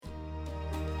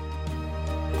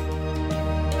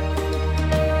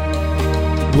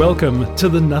Welcome to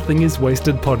the Nothing is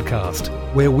Wasted podcast,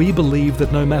 where we believe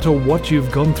that no matter what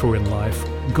you've gone through in life,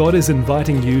 God is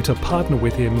inviting you to partner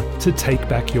with Him to take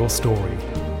back your story.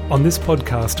 On this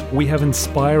podcast, we have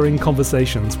inspiring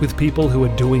conversations with people who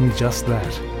are doing just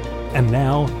that. And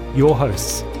now, your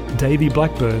hosts, Davey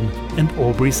Blackburn and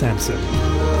Aubrey Sampson.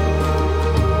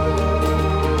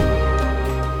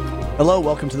 Hello,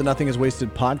 welcome to the Nothing is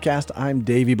Wasted podcast. I'm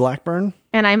Davey Blackburn.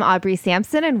 And I'm Aubrey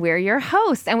Sampson, and we're your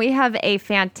hosts. And we have a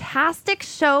fantastic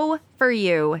show for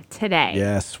you today.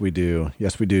 Yes, we do.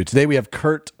 Today we have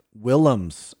Kurt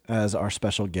Willems as our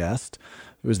special guest,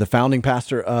 who is the founding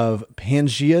pastor of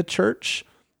Pangea Church.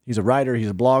 He's a writer,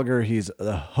 he's a blogger, he's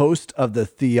the host of the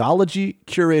Theology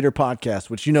Curator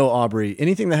podcast, which you know, Aubrey,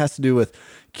 anything that has to do with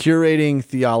curating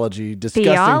theology,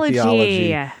 discussing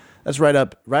theology, that's right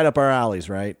up our alleys,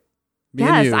 right?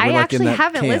 Yes, I actually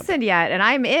haven't listened yet, and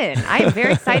I'm in. I'm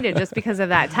very excited just because of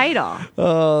that title.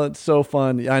 Oh, it's so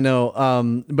fun. I know.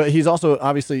 But he's also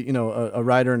obviously, a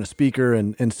writer and a speaker.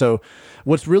 And so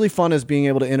what's really fun is being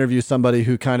able to interview somebody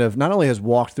who kind of not only has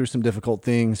walked through some difficult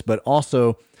things, but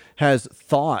also has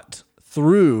thought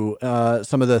through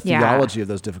some of the theology of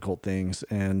those difficult things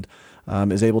and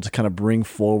is able to kind of bring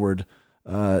forward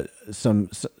some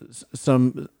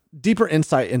deeper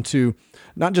insight into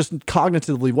not just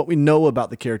cognitively what we know about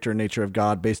the character and nature of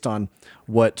God based on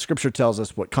what Scripture tells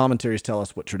us, what commentaries tell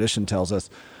us, what tradition tells us,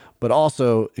 but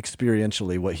also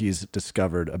experientially what he's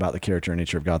discovered about the character and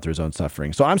nature of God through his own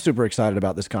suffering. So I'm super excited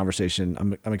about this conversation.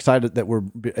 I'm excited that we're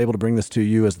able to bring this to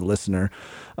you as the listener.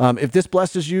 If this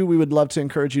blesses you, we would love to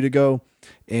encourage you to go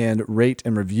and rate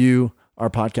and review our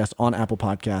podcast on Apple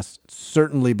Podcasts. It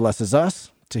certainly blesses us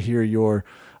to hear your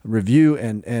review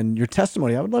and your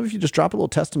testimony. I would love if you just drop a little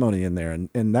testimony in there,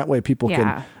 and that way people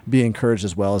can be encouraged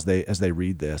as well as they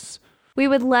read this. We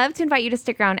would love to invite you to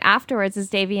stick around afterwards as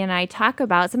Davey and I talk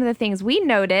about some of the things we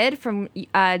noted from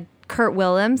Kurt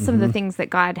Willems, some of the things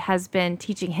that God has been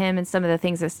teaching him and some of the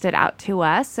things that stood out to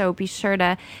us. So be sure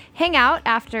to hang out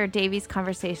after Davey's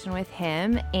conversation with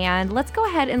him, and let's go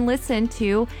ahead and listen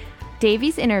to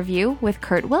Davey's interview with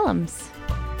Kurt Willems.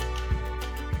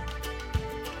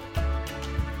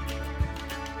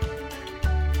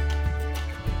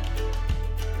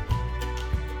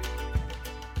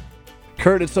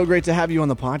 Kurt, it's so great to have you on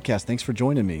the podcast. Thanks for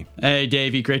joining me. Hey,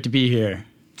 Davey, great to be here.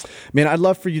 Man, I'd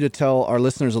love for you to tell our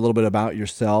listeners a little bit about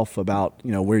yourself, about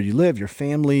where you live, your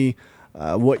family,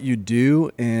 what you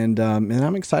do, and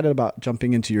I'm excited about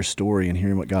jumping into your story and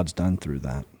hearing what God's done through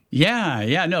that.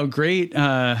 Yeah, no, great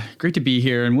to be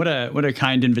here, and what a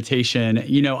kind invitation.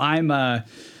 I'm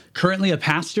currently a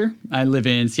pastor. I live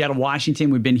in Seattle, Washington.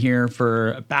 We've been here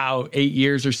for about 8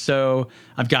 years or so.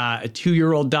 I've got a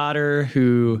 2-year-old daughter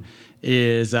who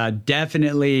is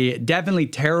definitely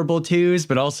terrible twos,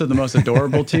 but also the most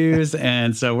adorable twos.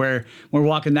 And so we're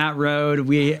walking that road.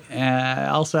 We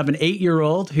also have an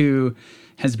 8-year-old who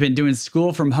has been doing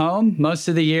school from home most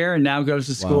of the year and now goes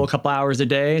to school a couple hours a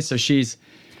day. So she's,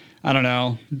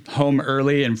 home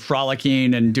early and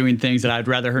frolicking and doing things that I'd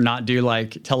rather her not do,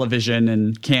 like television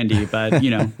and candy. But,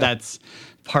 that's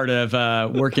part of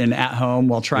working at home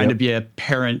while trying to be a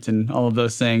parent and all of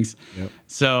those things. Yep.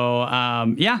 So,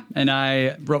 and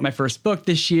I wrote my first book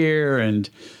this year, and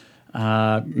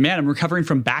I'm recovering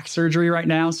from back surgery right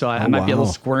now, so I might be a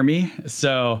little squirmy.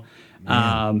 So,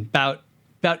 about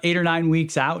 8 or 9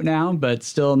 weeks out now, but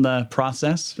still in the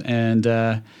process. And,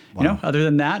 other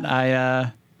than that,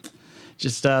 I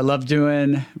just love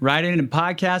doing writing and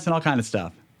podcasts and all kind of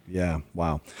stuff. Yeah.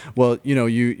 Wow. Well,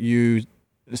 you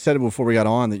said it before we got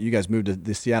on that you guys moved to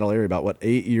the Seattle area about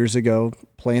 8 years ago,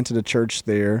 planted a church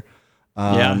there.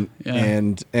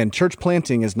 And church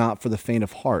planting is not for the faint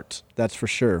of heart. That's for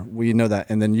sure. We know that.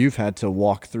 And then you've had to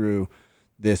walk through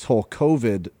this whole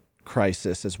COVID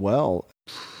crisis as well.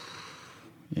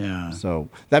 Yeah. So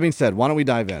that being said, why don't we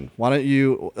dive in? Why don't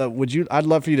you, I'd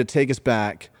love for you to take us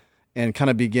back and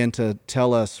kind of begin to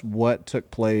tell us what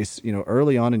took place,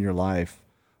 early on in your life,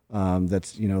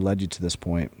 that's, led you to this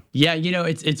point. Yeah.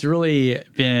 It's really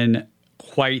been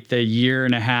quite the year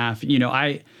and a half.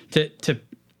 To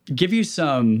give you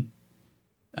some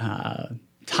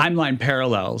timeline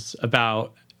parallels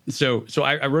about, so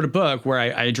I wrote a book where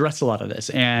I addressed a lot of this,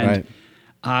 and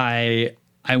I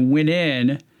went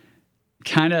in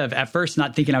kind of at first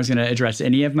not thinking I was going to address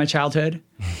any of my childhood,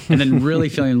 and then really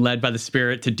feeling led by the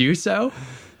Spirit to do so.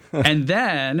 And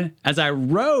then as I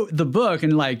wrote the book,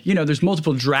 and there's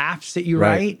multiple drafts that you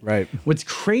write. Right. What's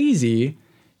crazy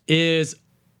is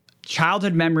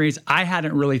childhood memories I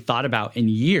hadn't really thought about in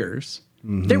years.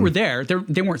 Mm-hmm. They were there.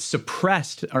 They weren't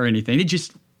suppressed or anything. They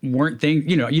just weren't things,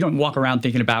 you don't walk around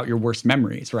thinking about your worst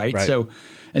memories, right? So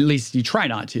at least you try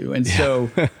not to. And so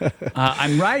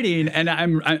I'm writing and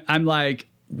I'm like,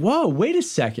 whoa, wait a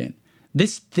second.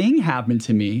 This thing happened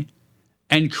to me.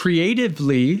 And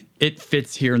creatively, it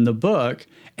fits here in the book.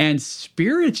 And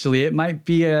spiritually, it might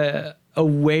be a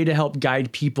way to help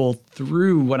guide people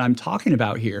through what I'm talking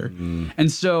about here.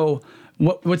 And so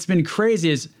what's been crazy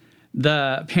is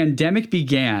the pandemic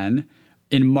began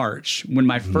in March when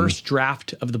my first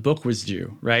draft of the book was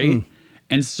due, right?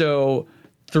 And so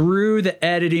through the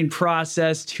editing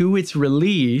process to its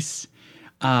release,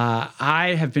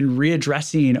 I have been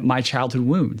readdressing my childhood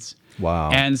wounds.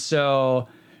 Wow. And so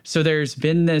there's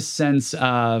been this sense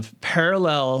of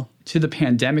parallel to the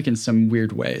pandemic in some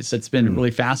weird ways. That's been really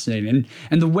fascinating.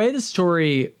 And the way the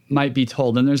story might be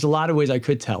told, and there's a lot of ways I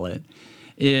could tell it,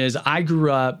 is I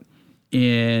grew up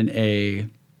in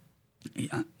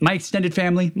my extended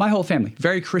family, my whole family,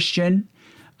 very Christian,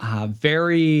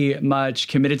 very much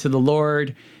committed to the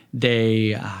Lord.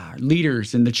 They are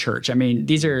leaders in the church. I mean, I'm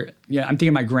thinking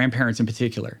of my grandparents in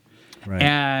particular. Right.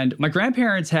 And my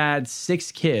grandparents had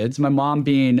 6 kids, my mom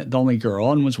being the only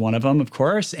girl and was one of them, of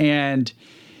course. And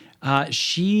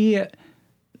she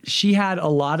had a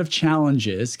lot of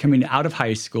challenges coming out of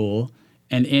high school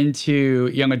and into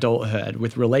young adulthood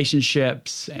with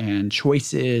relationships and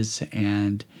choices.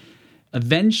 And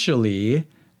eventually,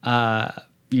 her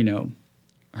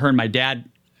and my dad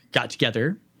got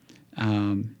together.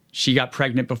 She got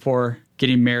pregnant before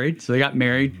getting married. So they got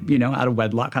married, out of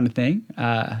wedlock kind of thing.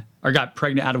 Or got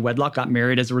pregnant out of wedlock, got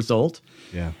married as a result.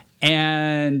 Yeah.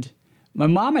 And my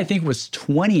mom, I think, was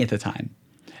 20 at the time.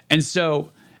 And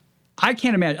so I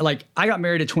can't imagine, I got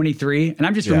married at 23, and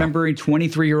I'm just remembering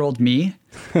 23-year-old me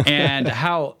and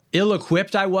how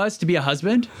ill-equipped I was to be a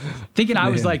husband, thinking I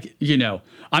was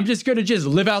I'm just going to just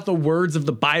live out the words of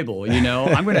the Bible,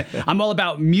 I'm all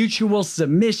about mutual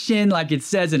submission, like it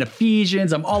says in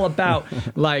Ephesians. I'm all about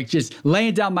just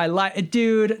laying down my life.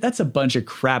 Dude, that's a bunch of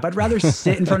crap. I'd rather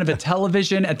sit in front of a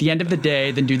television at the end of the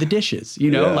day than do the dishes,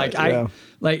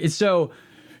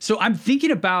 So I'm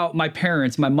thinking about my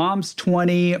parents. My mom's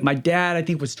 20. My dad, I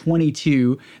think, was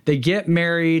 22. They get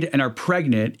married and are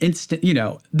pregnant.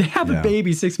 They have a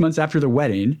baby 6 months after their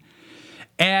wedding.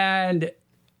 And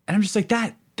I'm just like,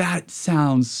 that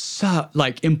sounds so,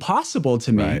 impossible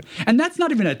to me. Right. And that's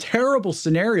not even a terrible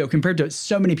scenario compared to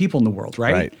so many people in the world,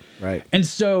 right? Right. And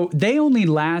so they only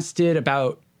lasted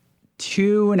about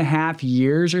 2.5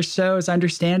 years or so, as I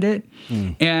understand it.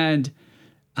 And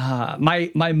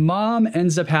my mom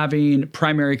ends up having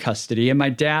primary custody, and my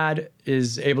dad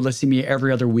is able to see me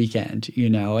every other weekend,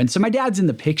 And so my dad's in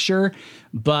the picture,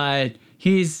 but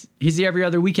he's the every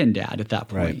other weekend dad at that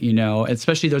point,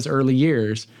 especially those early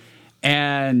years.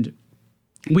 And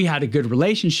we had a good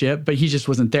relationship, but he just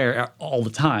wasn't there all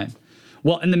the time.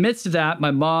 Well, in the midst of that,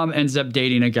 my mom ends up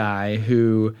dating a guy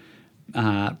who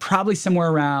probably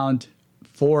somewhere around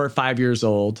 4 or 5 years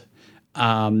old.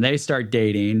 They start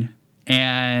dating.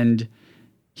 And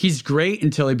he's great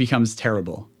until he becomes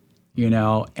terrible,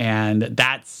 and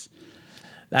that's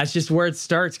just where it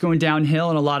starts going downhill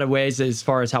in a lot of ways as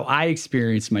far as how I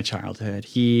experienced my childhood.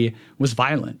 He was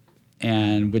violent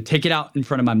and would take it out in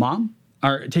front of my mom,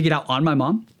 or take it out on my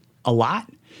mom a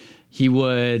lot. He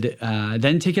would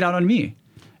then take it out on me.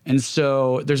 And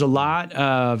so there's a lot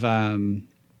of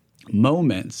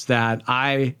moments that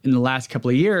I, in the last couple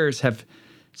of years, have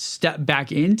stepped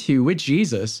back into with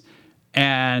Jesus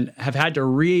and have had to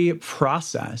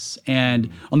reprocess.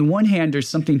 And on the one hand, there's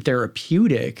something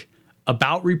therapeutic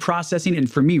about reprocessing,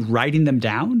 and for me, writing them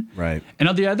down. Right. And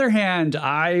on the other hand,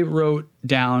 I wrote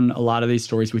down a lot of these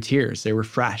stories with tears. They were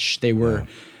fresh. They were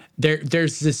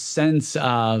there's this sense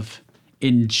of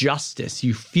injustice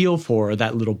you feel for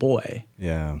that little boy.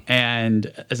 Yeah.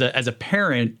 And as a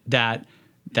parent, that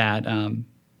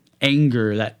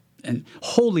anger, and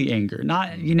holy anger, not,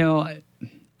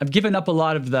 I've given up a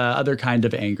lot of the other kind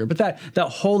of anger, but that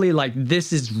holy,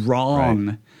 this is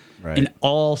wrong. Right. In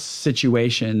all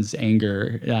situations,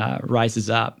 anger rises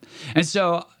up. And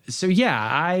so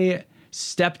I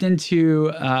stepped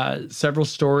into several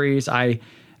stories. I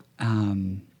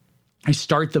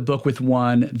start the book with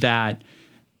one that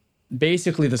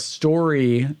basically the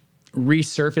story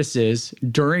resurfaces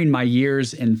during my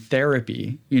years in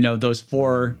therapy, those 3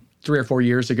 or 4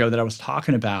 years ago that I was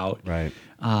talking about. Right.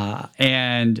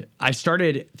 And I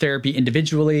started therapy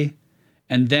individually,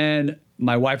 and then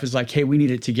my wife was like, hey, we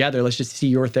need it together. Let's just see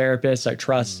your therapist. I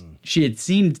trust. She had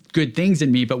seen good things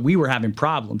in me, but we were having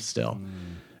problems still.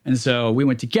 And so we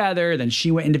went together, then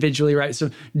she went individually, right? So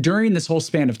during this whole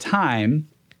span of time,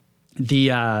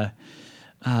 the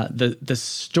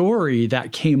story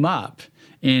that came up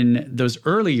in those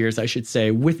early years, I should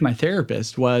say, with my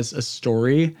therapist was a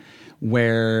story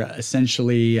where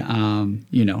essentially,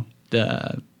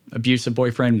 the abusive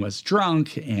boyfriend was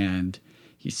drunk and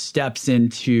he steps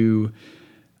into,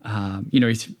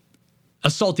 he's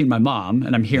assaulting my mom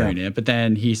and I'm hearing it, but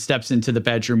then he steps into the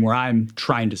bedroom where I'm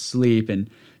trying to sleep and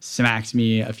smacks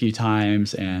me a few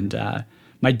times. And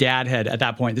my dad had, at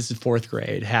that point, this is fourth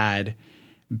grade, had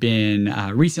been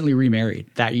recently remarried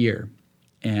that year.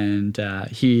 And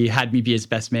he had me be his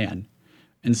best man.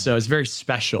 And so it's very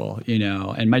special,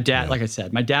 and my dad, like I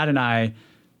said, my dad and I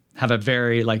have a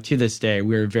very, to this day,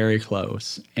 we're very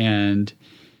close. And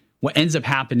what ends up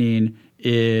happening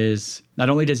is not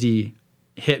only does he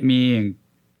hit me and,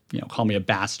 call me a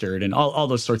bastard and all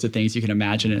those sorts of things you can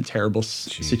imagine in a terrible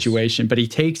situation, but he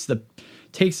takes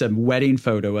a wedding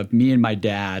photo of me and my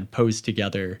dad posed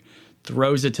together,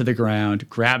 throws it to the ground,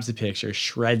 grabs a picture,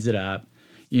 shreds it up.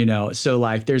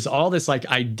 So there's all this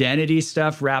identity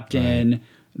stuff wrapped in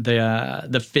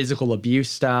the physical abuse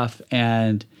stuff.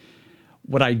 And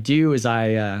what I do is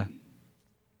I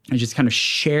just kind of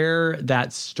share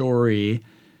that story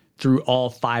through all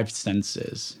 5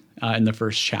 senses in the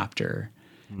first chapter.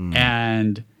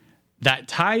 And that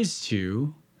ties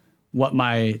to what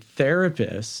my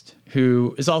therapist,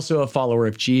 who is also a follower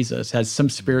of Jesus, has some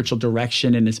spiritual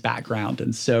direction in his background.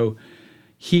 And so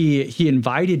he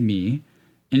invited me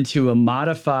into a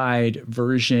modified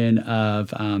version of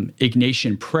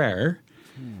Ignatian prayer,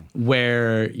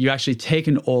 where you actually take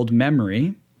an old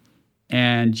memory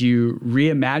and you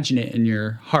reimagine it in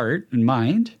your heart and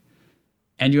mind,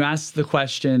 and you ask the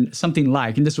question, something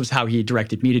like, and this was how he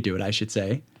directed me to do it, I should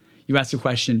say, you ask the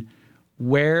question,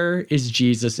 where is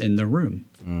Jesus in the room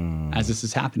as this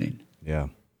is happening? Yeah.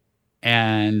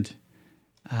 And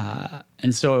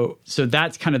so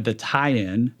that's kind of the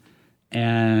tie-in.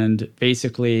 And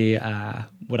basically,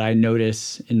 what I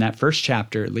notice in that first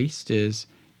chapter, at least, is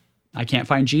I can't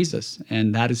find Jesus,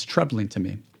 and that is troubling to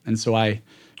me. And so I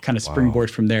kind of springboard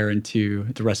from there into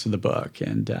the rest of the book.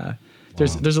 And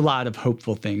there's a lot of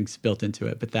hopeful things built into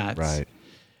it, but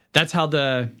that's how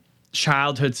the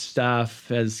childhood stuff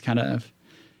has kind of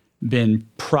been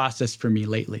processed for me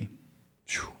lately.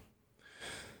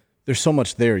 There's so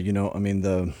much there, I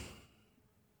mean,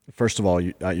 first of all,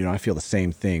 I feel the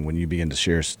same thing when you begin to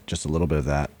share just a little bit of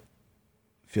that.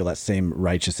 I feel that same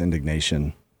righteous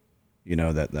indignation,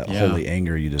 that holy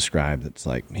anger you described. That's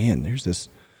like, man, there's this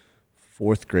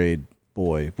fourth grade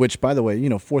boy, which, by the way,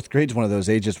 fourth grade's one of those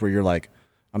ages where you're like,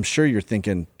 I'm sure you're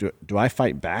thinking, do I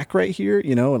fight back right here?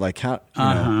 How,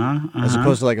 as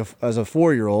opposed to as a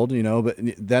 4-year-old,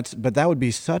 but that would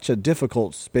be such a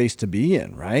difficult space to be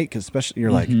in, right? Because especially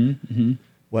you're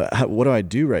what do I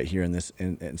do right here in this?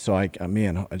 And so I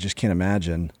just can't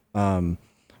imagine. But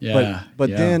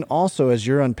then also as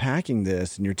you're unpacking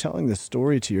this and you're telling this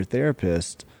story to your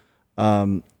therapist,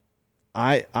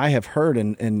 I have heard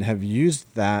and have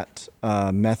used that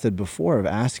method before of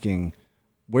asking,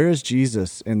 where is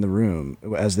Jesus in the room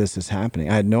as this is happening?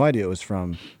 I had no idea it was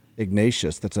from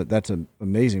Ignatius. That's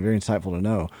amazing, very insightful to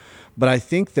know. But I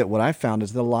think that what I found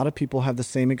is that a lot of people have the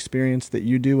same experience that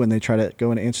you do when they try to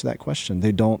go and answer that question.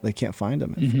 They can't find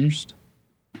them at first.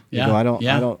 I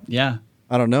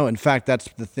don't know. In fact, that's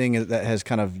the thing that has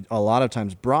kind of a lot of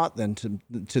times brought them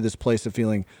to this place of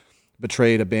feeling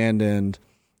betrayed, abandoned,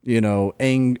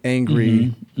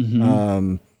 angry,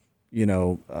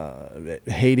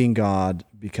 hating God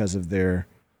because of their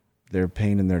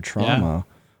pain and their trauma.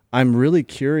 I'm really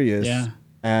curious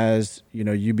as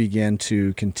you begin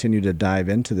to continue to dive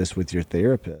into this with your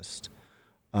therapist.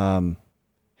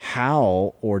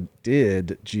 How or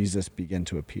did Jesus begin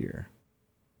to appear?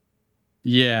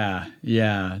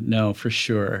 No, for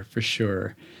sure.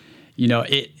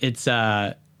 It's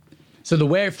so the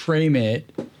way I frame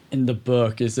it in the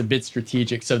book is a bit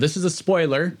strategic. So this is a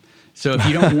spoiler. So if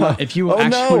you don't want, if you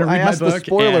want to read my book,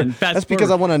 and that's because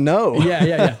I want to know.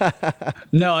 Yeah.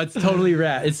 No, it's totally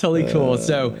rad. It's totally cool.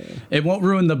 So it won't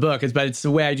ruin the book, but it's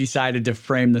the way I decided to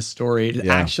frame the story.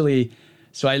 Actually,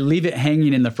 so I leave it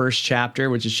hanging in the first chapter,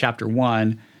 which is chapter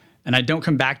 1, and I don't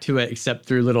come back to it except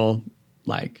through little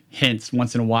hints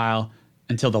once in a while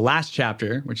until the last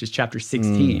chapter, which is chapter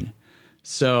 16.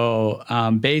 So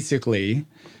basically,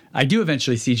 I do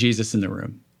eventually see Jesus in the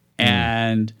room,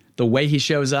 and the way he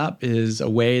shows up is a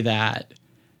way that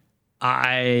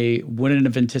I wouldn't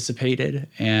have anticipated.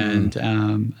 And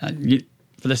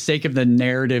for the sake of the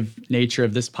narrative nature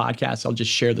of this podcast, I'll just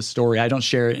share the story. I don't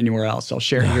share it anywhere else. I'll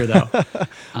share it here, though.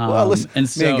 Well, listen, and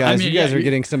so, guys, you guys are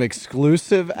getting some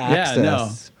exclusive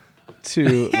access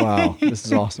to, wow, this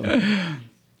is awesome.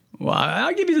 Well,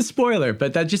 I'll give you the spoiler,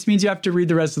 but that just means you have to read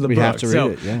the rest of the book. We have to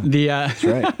read it, yeah. That's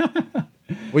right.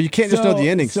 Well, you can't just know the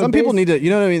ending. Some people need to, you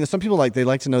know what I mean? Some people they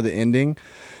like to know the ending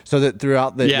so that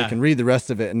throughout they can read the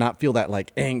rest of it and not feel that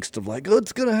like angst of like, oh,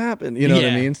 it's going to happen. You know what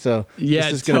I mean? So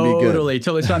this is going to be good.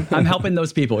 Totally. So I'm helping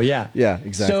those people. Yeah. Yeah,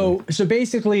 exactly. So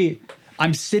basically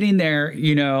I'm sitting there,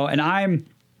 and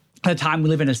at the time we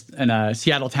live in a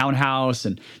Seattle townhouse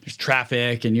and there's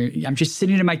traffic and I'm just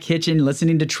sitting in my kitchen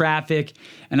listening to traffic.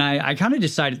 And I kind of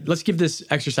decided, let's give this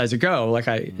exercise a go, like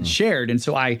I shared. And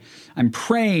so I'm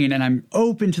praying and I'm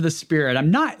open to the Spirit.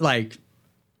 I'm not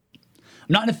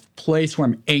in a place where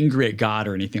I'm angry at God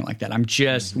or anything like that. I'm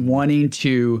just wanting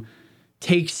to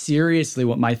take seriously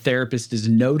what my therapist is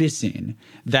noticing,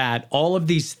 that all of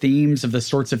these themes of the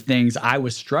sorts of things I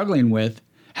was struggling with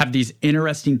have these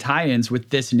interesting tie-ins with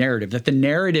this narrative, that the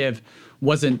narrative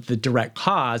wasn't the direct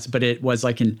cause, but it was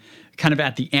like in kind of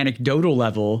at the anecdotal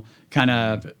level,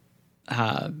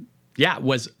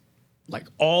 was like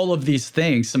all of these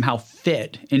things somehow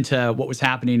fit into what was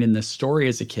happening in the story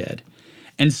as a kid.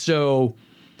 And so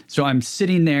I'm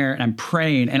sitting there and I'm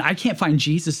praying and I can't find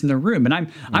Jesus in the room. And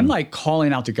I'm like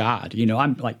calling out to God,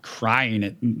 I'm like crying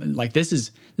at like, this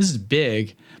is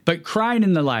big, but crying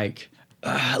in the like,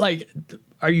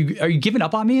 are you giving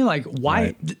up on me? Like, why?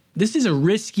 Right. This is a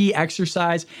risky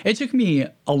exercise. It took me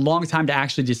a long time to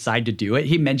actually decide to do it.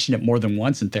 He mentioned it more than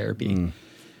once in therapy.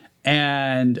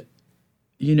 And,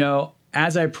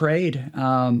 as I prayed,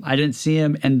 I didn't see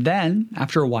him. And then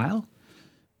after a while,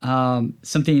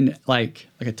 something like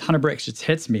a ton of bricks just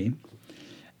hits me.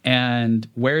 And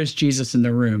where is Jesus in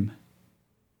the room?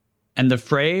 And the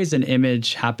phrase and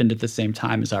image happened at the same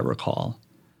time, as I recall.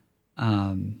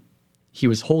 He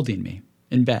was holding me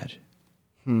in bed.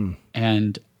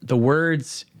 And the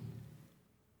words,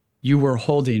 "You were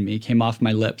holding me," came off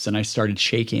my lips, and I started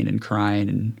shaking and crying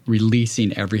and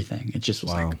releasing everything. It just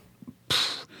was like,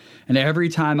 pfft. And every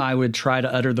time I would try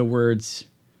to utter the words,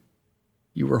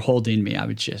 "You were holding me," I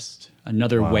would just,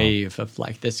 another wave of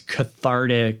like this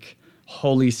cathartic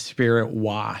Holy Spirit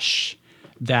wash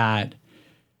that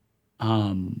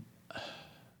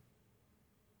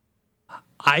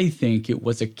I think it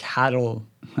was a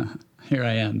here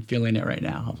I am feeling it right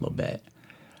now a little bit.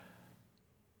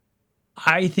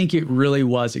 I think it really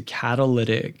was a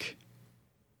catalytic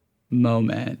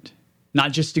moment,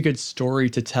 not just a good story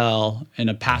to tell in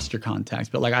a pastor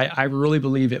context, but like I really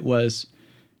believe it was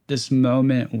this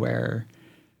moment where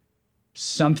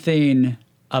something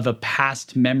of a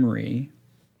past memory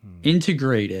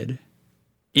integrated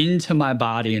into my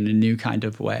body in a new kind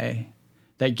of way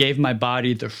that gave my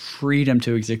body the freedom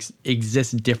to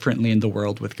exist differently in the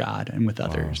world with God and with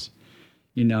others.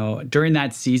 During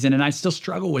that season, and I still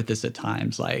struggle with this at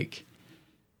times, like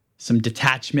some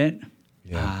detachment.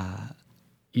 The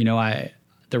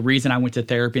reason I went to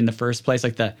therapy in the first place,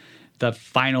 like the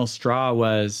final straw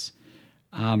was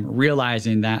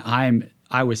realizing that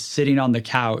I was sitting on the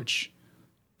couch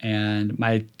and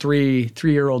my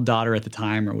three-year-old daughter at the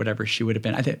time, or whatever she would have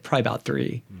been, I think probably about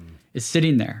 3, is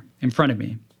sitting there in front of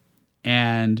me.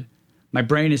 And my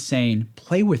brain is saying,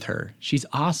 play with her. She's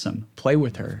awesome. Play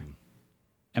with her.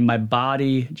 And my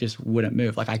body just wouldn't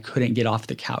move. Like I couldn't get off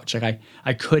the couch. Like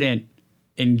I couldn't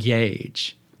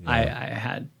engage. I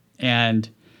had, and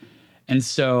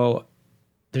so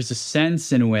there's a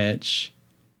sense in which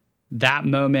that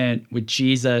moment with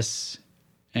Jesus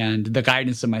and the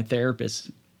guidance of my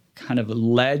therapist kind of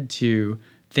led to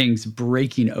things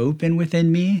breaking open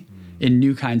within me in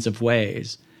new kinds of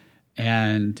ways.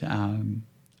 And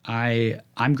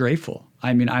I'm grateful.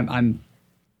 I mean, I'm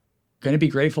going to be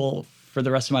grateful for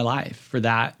the rest of my life for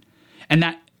that. And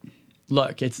that,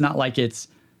 look, it's not like it's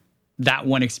that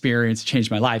one experience changed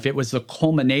my life. It was the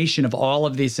culmination of all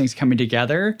of these things coming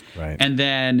together. Right. And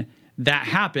then that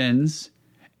happens,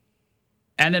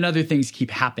 and then other things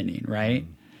keep happening, right?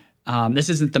 This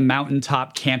isn't the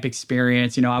mountaintop camp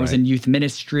experience. I was in youth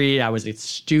ministry. I was a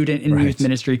student in youth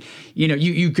ministry.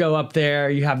 You go up there,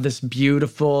 you have this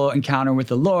beautiful encounter with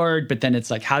the Lord, but then it's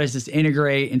like, how does this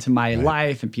integrate into my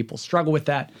life? And people struggle with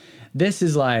that. This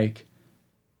is like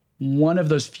one of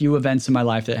those few events in my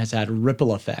life that has had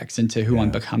ripple effects into who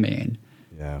I'm becoming.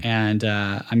 Yeah. And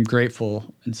I'm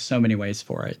grateful in so many ways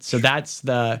for it. So that's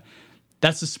the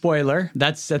spoiler.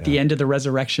 That's at the end of the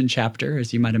resurrection chapter,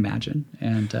 as you might imagine.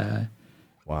 And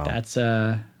that's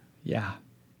Well,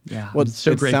 I'm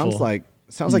so grateful.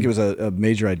 Sounds like it was a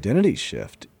major identity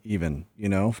shift, even.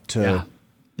 Because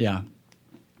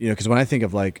when I think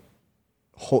of like,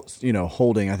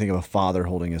 holding, I think of a father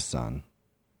holding his son.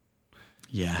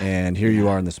 Yeah. And here you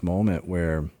are in this moment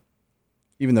where,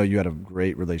 even though you had a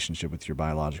great relationship with your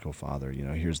biological father,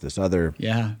 here's this other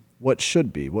what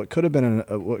should be, what could have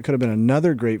been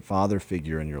another great father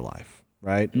figure in your life,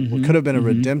 right? What could have been a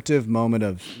redemptive moment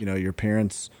of, your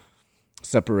parents'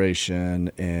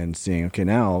 separation and seeing, okay,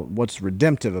 now what's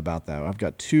redemptive about that? I've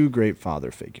got two great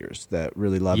father figures that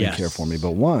really love and care for me,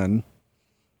 but one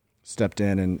stepped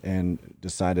in and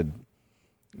decided,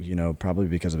 probably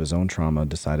because of his own trauma,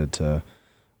 decided to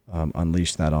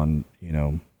unleash that on,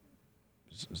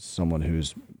 someone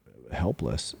who's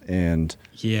helpless, and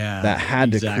that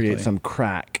had to create some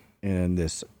crack in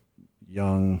this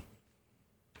young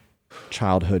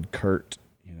childhood Kurt,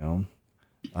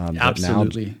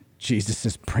 Absolutely. Now Jesus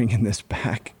is bringing this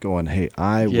back, going, "Hey,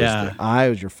 I'm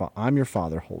your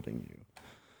father holding you."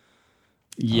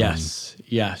 Yes,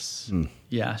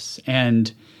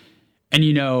 and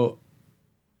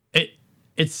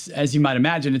it's as you might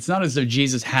imagine, it's not as though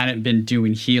Jesus hadn't been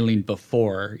doing healing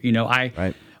before.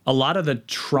 A lot of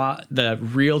the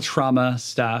real trauma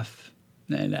stuff,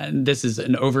 and this is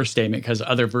an overstatement because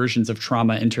other versions of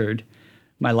trauma entered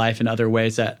my life in other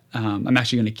ways that I'm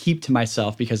actually going to keep to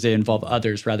myself because they involve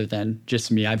others rather than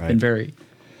just me. I've been very,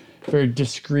 very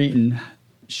discreet in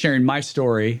sharing my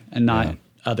story and not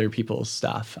other people's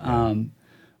stuff.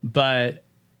 But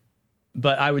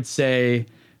I would say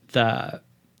the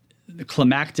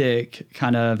climactic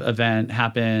kind of event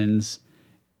happens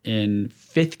in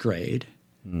 5th grade.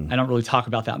 I don't really talk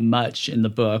about that much in the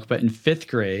book, but in 5th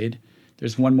grade,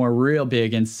 there's one more real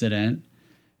big incident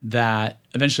that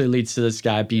eventually leads to this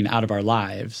guy being out of our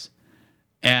lives.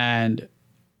 And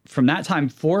from that time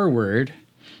forward,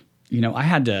 I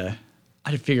had to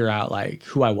figure out like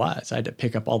who I was. I had to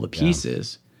pick up all the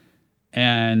pieces.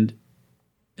 And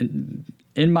in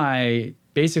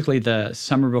basically the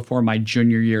summer before my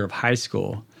junior year of high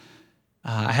school,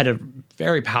 I had a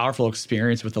very powerful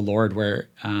experience with the Lord where,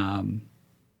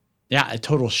 a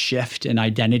total shift in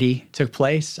identity took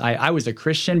place. I was a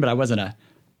Christian, but I wasn't a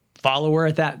follower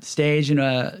at that stage in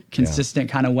a consistent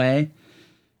kind of way.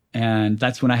 And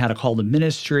that's when I had a call to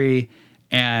ministry.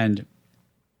 And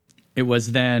it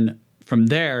was then from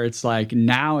there, it's like,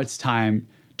 now it's time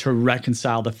to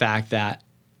reconcile the fact that,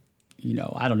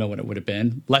 I don't know what it would have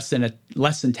been. Less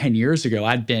than 10 years ago,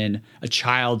 I'd been a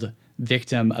child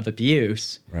victim of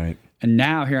abuse. Right. And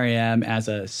now here I am as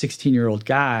a 16-year-old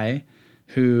guy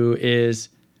who is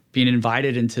being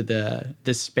invited into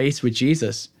this space with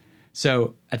Jesus.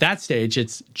 So at that stage,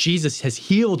 it's Jesus has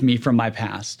healed me from my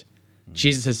past.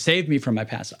 Jesus has saved me from my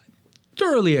past. I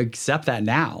thoroughly accept that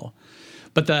now.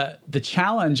 But the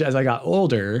challenge as I got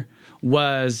older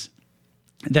was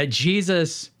that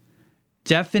Jesus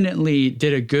definitely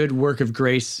did a good work of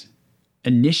grace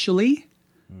initially,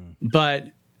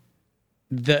 but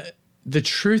the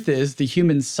truth is the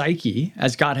human psyche,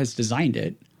 as God has designed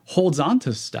it, holds on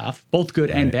to stuff, both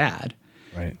good and bad.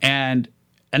 Right. And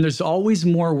there's always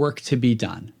more work to be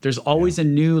done. There's always a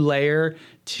new layer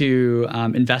to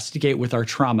investigate with our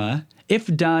trauma, if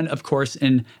done, of course,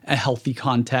 in a healthy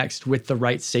context with the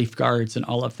right safeguards and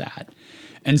all of that.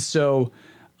 And so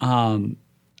I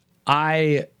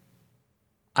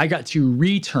got to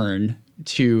return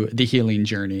to the healing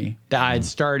journey that I had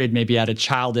started maybe at a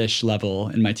childish level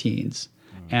in my teens.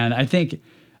 And I think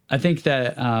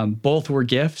that both were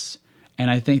gifts. And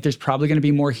I think there's probably going to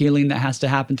be more healing that has to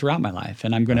happen throughout my life.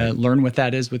 And I'm going to learn what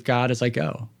that is with God as I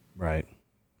go. Right.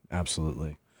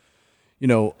 Absolutely.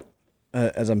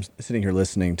 As I'm sitting here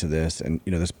listening to this and,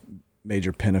 this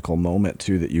major pinnacle moment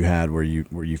too, that you had where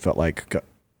you felt like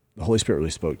the Holy Spirit really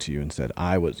spoke to you and said,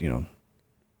 I was,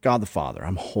 God the Father,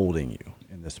 I'm holding you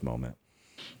in this moment.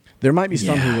 There might be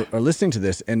some who are listening to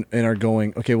this and are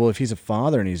going, okay, well, if he's a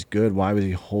father and he's good, why was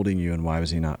he holding you and why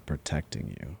was he not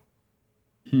protecting you?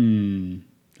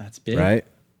 That's big. Right?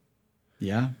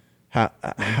 Yeah.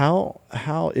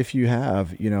 How if you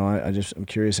have, I'm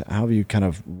curious, how have you kind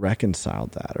of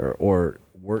reconciled that or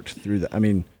worked through that? I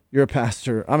mean, you're a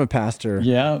pastor, I'm a pastor.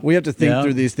 Yeah. We have to think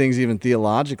through these things even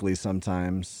theologically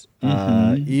sometimes,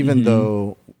 even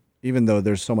though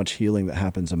there's so much healing that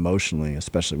happens emotionally,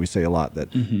 especially we say a lot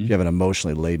that if you have an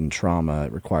emotionally laden trauma,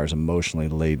 it requires emotionally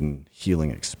laden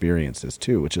healing experiences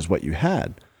too, which is what you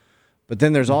had. But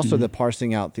then there's also the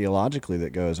parsing out theologically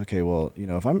that goes, okay, well,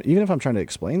 if I'm trying to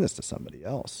explain this to somebody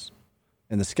else,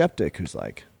 and the skeptic who's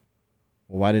like,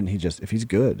 well, why didn't he just, if he's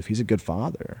a good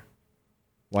father,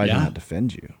 why did he not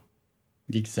defend you?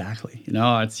 Exactly.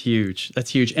 No, it's huge.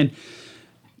 That's huge. And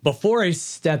before I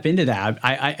step into that,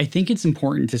 I think it's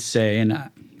important to say, and I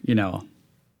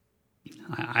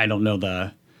don't know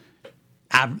the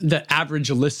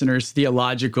average listener's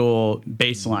theological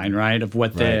baseline, right, of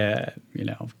what the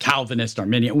Calvinist,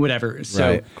 Arminian, whatever. So,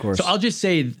 right, of course. So I'll just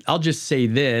say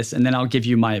this, and then I'll give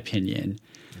you my opinion.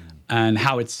 and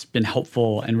how it's been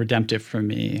helpful and redemptive for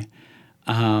me,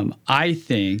 I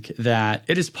think that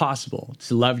it is possible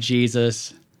to love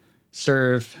Jesus,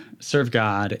 serve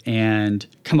God, and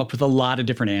come up with a lot of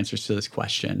different answers to this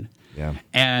question. Yeah.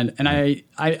 And I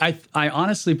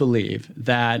honestly believe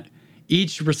that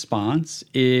each response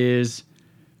is,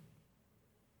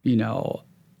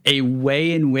 a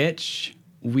way in which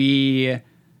we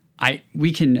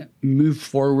can move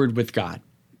forward with God.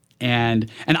 And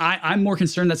I'm more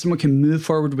concerned that someone can move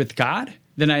forward with God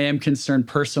than I am concerned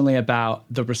personally about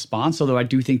the response, although I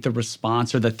do think the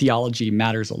response or the theology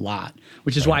matters a lot,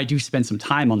 which is why I do spend some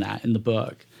time on that in the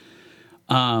book.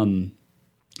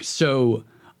 So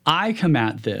I come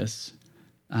at this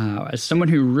as someone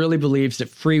who really believes that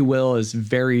free will is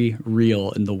very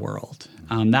real in the world.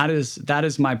 That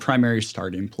is my primary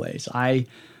starting place. I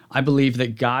believe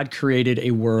that God created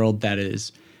a world that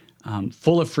is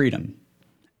full of freedom,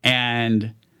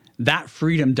 and that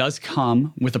freedom does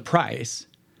come with a price,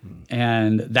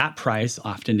 and that price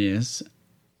often is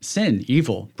sin,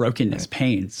 evil, brokenness,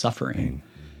 pain, suffering.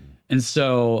 And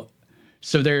so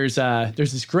there's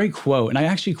this great quote, and I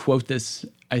actually quote this,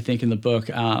 I think, in the book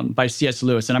by C.S.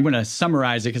 Lewis, and I'm going to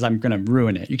summarize it because I'm going to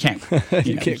ruin it. You can't,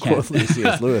 you can't quote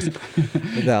C.S. Lewis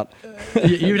without.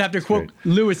 You would have to quote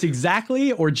Lewis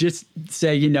exactly, or just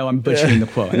say, I'm butchering the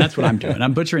quote, and that's what I'm doing.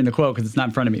 I'm butchering the quote because it's not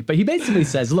in front of me. But he basically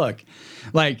says, look,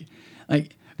 like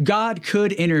God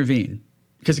could intervene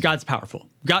because God's powerful.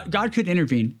 God could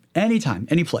intervene anytime,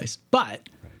 any place. But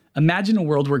imagine a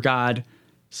world where God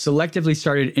selectively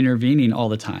started intervening all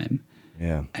the time.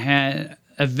 Yeah. And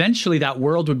eventually that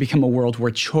world would become a world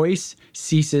where choice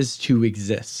ceases to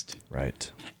exist.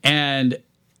 Right. And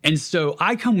so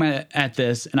I come at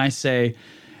this and I say,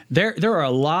 there are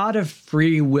a lot of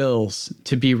free wills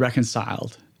to be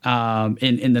reconciled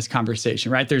in this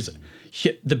conversation, right? There's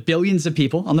the billions of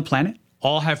people on the planet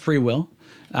all have free will.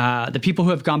 The people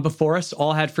who have gone before us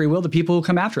all had free will. The people who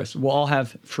come after us will all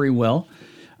have free will.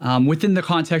 Within the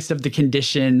context of the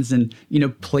conditions and,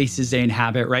 places they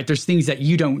inhabit, right? There's things that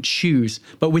you don't choose,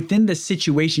 but within the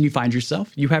situation you find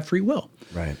yourself, you have free will.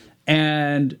 Right.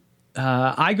 And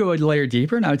I go a layer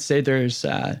deeper, and I would say there's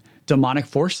demonic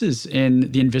forces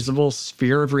in the invisible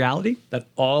sphere of reality that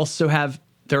also have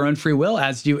their own free will,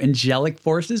 as do angelic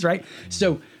forces, right?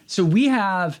 So we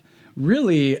have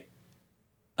really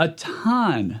a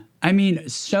ton. I mean,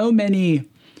 so many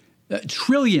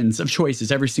trillions of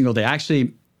choices every single day. I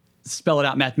actually spell it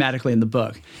out mathematically in the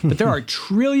book, but there are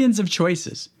trillions of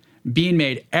choices being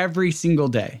made every single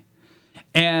day.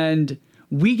 And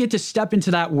we get to step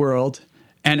into that world,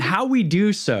 and how we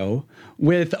do so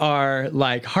with our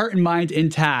heart and mind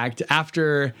intact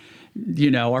after,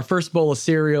 our first bowl of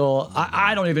cereal.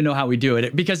 I don't even know how we do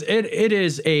it, because it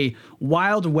is a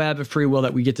wild web of free will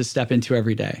that we get to step into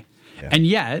every day. Yeah. And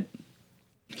yet,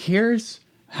 here's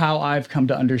how I've come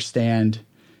to understand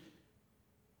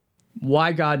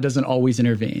why God doesn't always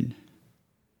intervene.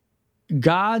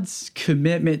 God's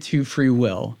commitment to free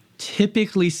will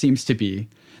typically seems to be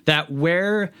that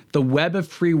where the web of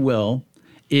free will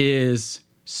is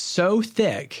so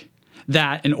thick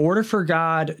that in order for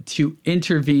God to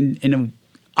intervene in an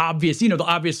obvious, the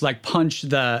obvious punch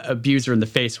the abuser in the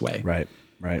face way. Right.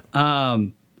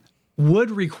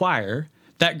 Would require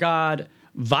that God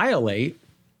violate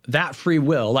that free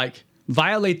will,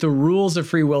 violate the rules of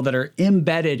free will that are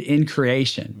embedded in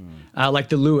creation, like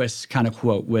the Lewis kind of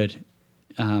quote would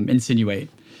insinuate.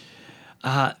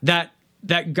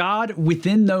 That God,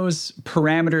 within those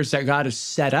parameters that God has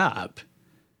set up,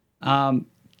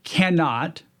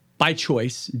 cannot, by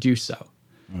choice, do so,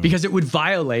 because it would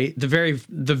violate the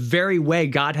very way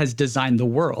God has designed the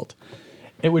world.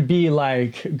 It would be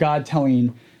like God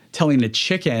telling a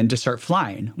chicken to start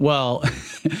flying. Well,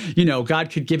 God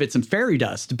could give it some fairy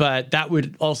dust, but that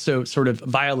would also sort of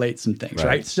violate some things,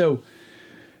 right?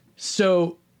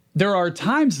 So there are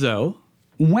times, though,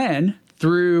 when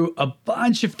through a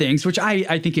bunch of things, which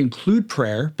I think include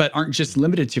prayer, but aren't just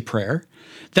limited to prayer,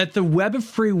 that the web of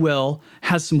free will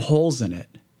has some holes in it.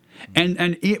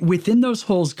 And within those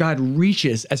holes, God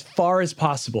reaches as far as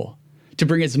possible to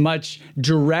bring as much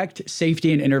direct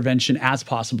safety and intervention as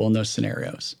possible in those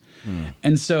scenarios.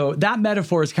 And so that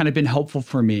metaphor has kind of been helpful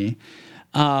for me.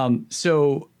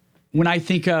 So when I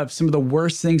think of some of the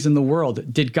worst things in the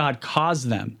world, did God cause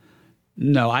them?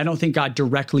 No, I don't think God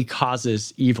directly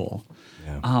causes evil.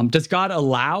 Yeah. Does God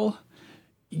allow?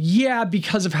 Yeah,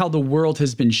 because of how the world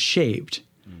has been shaped.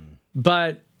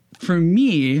 But for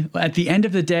me, at the end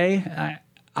of the day,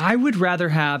 I would rather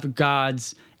have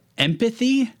God's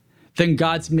empathy than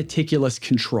God's meticulous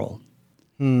control.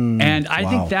 And I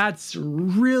think that's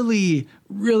really,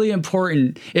 really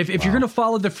important. If you're going to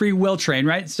follow the free will train,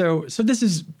 right? So this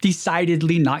is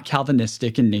decidedly not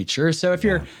Calvinistic in nature. So if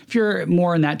you're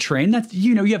more in that train, that's,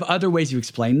 you have other ways you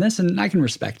explain this, and I can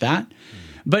respect that.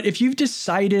 But if you've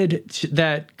decided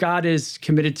that God is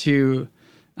committed to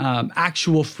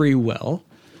actual free will,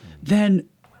 then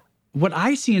what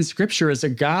I see in Scripture is a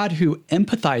God who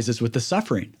empathizes with the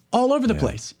suffering all over the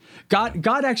place.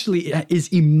 God actually is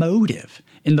emotive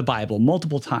in the Bible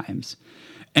multiple times.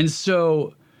 And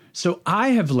so I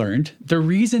have learned the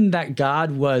reason that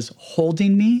God was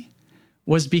holding me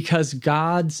was because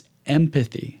God's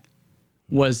empathy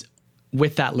was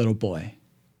with that little boy.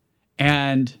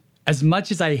 And as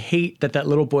much as I hate that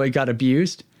little boy got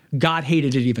abused, God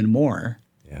hated it even more.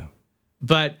 Yeah.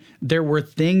 But there were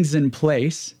things in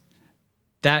place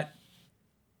that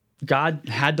God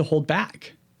had to hold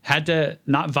back, had to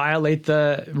not violate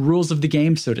the rules of the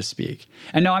game, so to speak.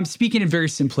 And now I'm speaking in very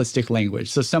simplistic language.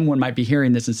 So someone might be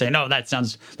hearing this and saying, "No, that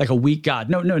sounds like a weak God."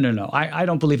 No. I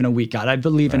don't believe in a weak God. I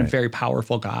believe in a very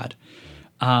powerful God.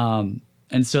 And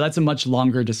so that's a much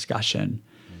longer discussion.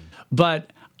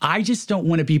 But I just don't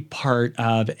want to be part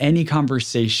of any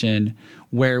conversation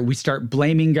where we start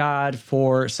blaming God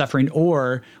for suffering,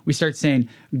 or we start saying,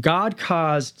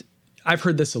 I've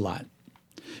heard this a lot.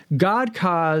 God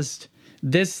caused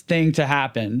this thing to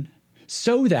happen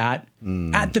so that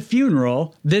at the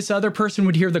funeral, this other person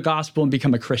would hear the gospel and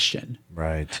become a Christian.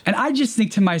 Right. And I just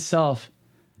think to myself,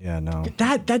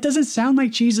 that doesn't sound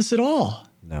like Jesus at all.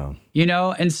 No.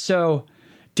 And so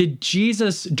did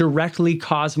Jesus directly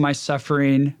cause my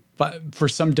suffering for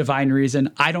some divine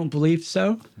reason? I don't believe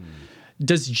so.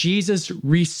 Does Jesus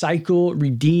recycle,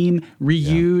 redeem,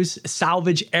 reuse,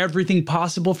 salvage everything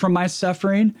possible from my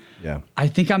suffering? Yeah. I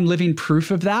think I'm living proof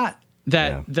of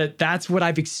that's what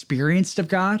I've experienced of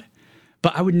God.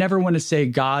 But I would never want to say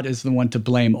God is the one to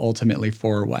blame ultimately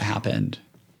for what happened.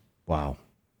 Wow.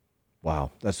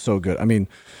 That's so good. I mean,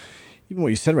 even what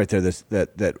you said right there,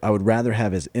 that I would rather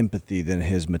have his empathy than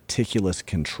his meticulous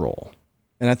control.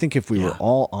 And I think if we were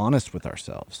all honest with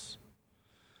ourselves,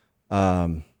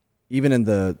 even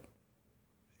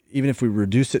if we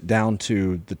reduce it down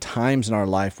to the times in our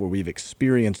life where we've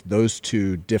experienced those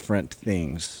two different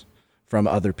things from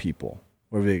other people,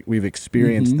 where we've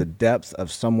experienced the depth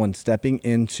of someone stepping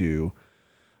into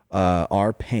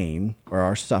our pain or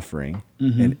our suffering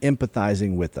and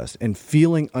empathizing with us and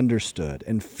feeling understood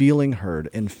and feeling heard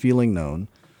and feeling known,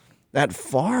 that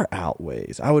far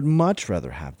outweighs. I would much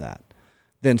rather have that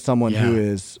than someone who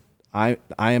is, I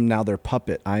am now their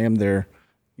puppet. I am their,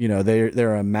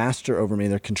 they're a master over me.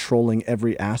 They're controlling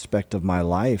every aspect of my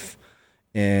life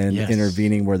and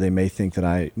intervening where they may think that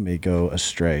I may go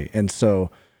astray. And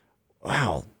so,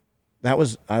 wow, that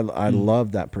was, I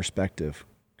love that perspective,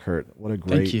 Kurt. What a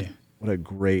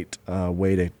great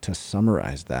way to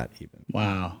summarize that even.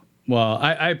 Wow. Well,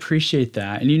 I appreciate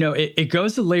that. And, it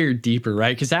goes a layer deeper,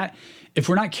 right? Because if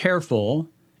we're not careful,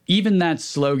 even that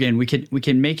slogan, we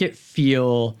can make it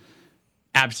feel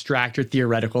abstract or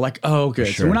theoretical, like, oh, good.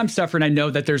 Sure. So when I'm suffering, I know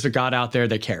that there's a God out there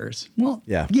that cares. Well,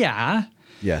 yeah.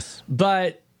 Yes.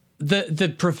 But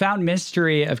the profound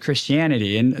mystery of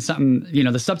Christianity, and something,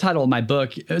 the subtitle of my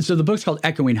book, so the book's called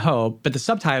Echoing Hope, but the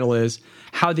subtitle is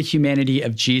How the Humanity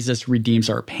of Jesus Redeems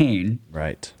Our Pain.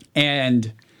 Right.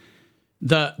 And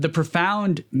the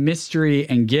profound mystery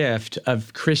and gift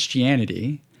of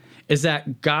Christianity is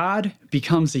that God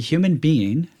becomes a human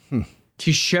being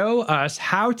to show us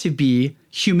how to be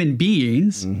human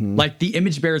beings, like the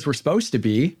image bearers we're supposed to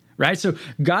be, right? So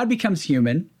God becomes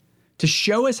human to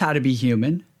show us how to be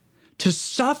human, to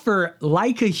suffer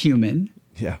like a human.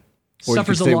 Yeah.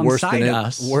 Suffers alongside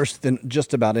us. Worse than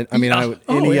just about it. I mean,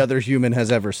 any other human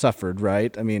has ever suffered,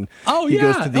 right? I mean, he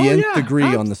goes to the nth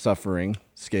degree on the suffering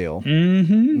scale.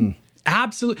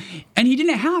 Absolutely. And he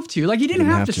didn't have to. Like, he didn't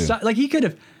have to. Like, he could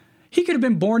have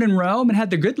been born in Rome and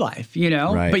had the good life,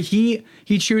 Right. But he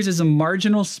chooses a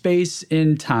marginal space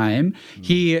in time.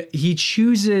 He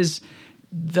chooses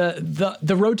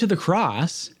the road to the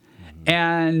cross,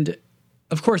 and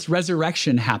of course,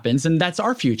 resurrection happens, and that's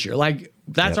our future. Like,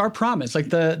 that's our promise. Like,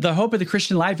 the hope of the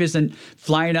Christian life isn't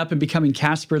flying up and becoming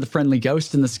Casper the Friendly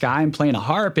Ghost in the sky and playing a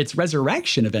harp. It's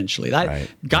resurrection eventually.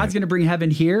 God's going to bring heaven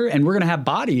here, and we're going to have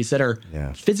bodies that are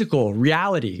physical,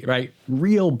 reality, right?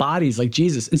 Real bodies like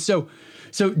Jesus. And so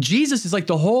Jesus is like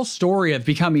the whole story of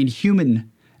becoming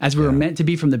human as we were meant to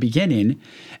be from the beginning.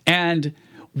 And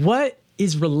what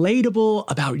is relatable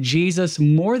about Jesus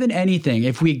more than anything,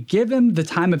 if we give him the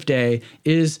time of day,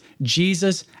 is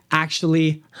Jesus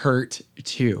actually hurt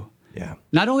too. Yeah.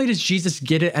 Not only does Jesus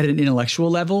get it at an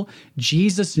intellectual level,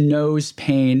 Jesus knows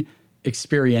pain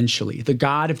experientially. The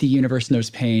God of the universe knows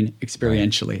pain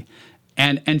experientially.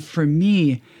 And for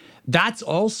me, that's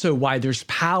also why there's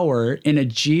power in a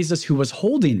Jesus who was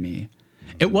holding me.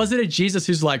 It wasn't a Jesus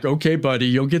who's like, okay, buddy,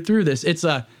 you'll get through this. It's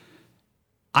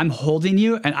I'm holding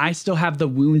you and I still have the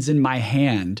wounds in my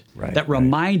hand that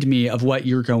remind me of what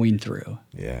you're going through.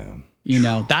 Yeah. You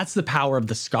know, that's the power of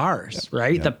the scars,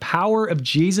 right? Yeah. The power of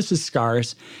Jesus'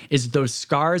 scars is those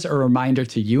scars are a reminder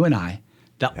to you and I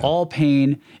that all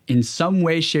pain in some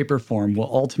way, shape, or form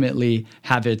will ultimately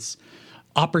have its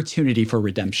opportunity for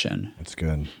redemption. That's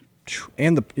good.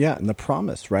 And the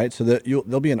promise, right? So that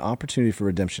there'll be an opportunity for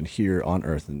redemption here on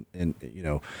earth. And you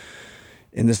know,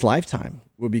 in this lifetime,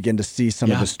 we'll begin to see some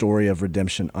of the story of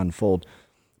redemption unfold.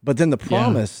 But then the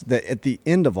promise that at the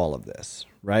end of all of this,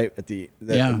 right?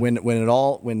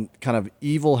 When kind of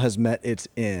evil has met its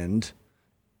end,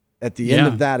 at the end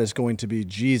of that is going to be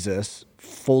Jesus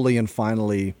fully and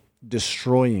finally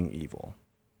destroying evil.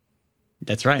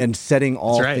 That's right. And setting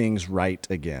all things right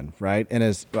again, right? And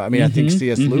I think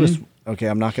C.S. Lewis,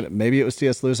 maybe it was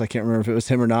C.S. Lewis, I can't remember if it was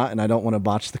him or not, and I don't want to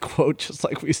botch the quote, just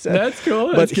like we said. That's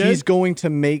cool. But he's going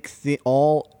to make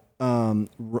all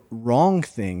wrong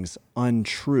things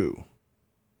untrue.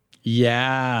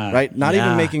 Yeah. Right? Not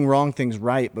even making wrong things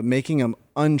right, but making them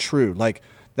untrue. Like,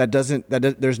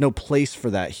 there's no place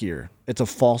for that here. It's a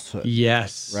falsehood.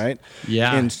 Yes. Right?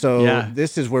 Yeah. And so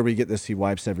this is where we get this, he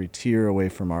wipes every tear away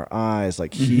from our eyes.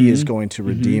 Like he is going to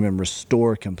redeem and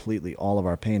restore completely all of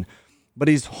our pain. But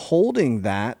he's holding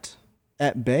that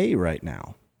at bay right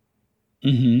now.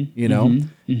 You know?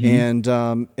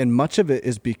 And much of it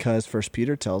is because 1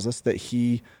 Peter tells us that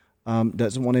he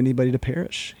doesn't want anybody to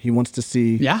perish. He wants to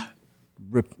see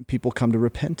people come to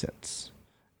repentance.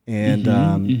 And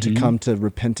to come to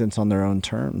repentance on their own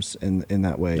terms in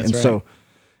that way. So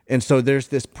there's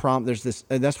this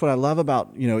and that's what I love about,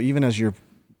 you know, even as you're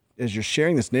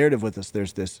sharing this narrative with us,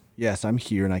 there's this, yes, I'm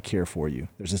here and I care for you.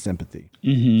 There's this empathy.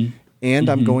 And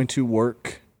I'm going to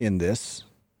work in this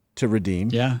to redeem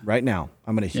right now.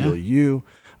 I'm going to heal you.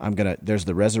 There's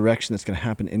the resurrection that's going to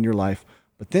happen in your life,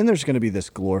 but then there's going to be this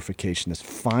glorification, this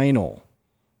final,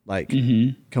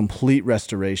 complete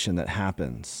restoration that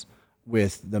happens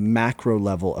with the macro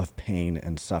level of pain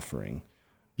and suffering.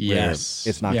 Yes.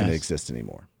 It's not going to exist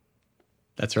anymore.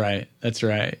 That's right.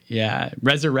 Yeah.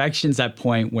 Resurrection's that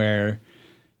point where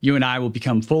you and I will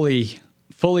become fully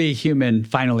human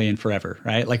finally and forever,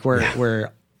 right? Like we're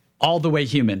all the way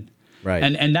human. Right.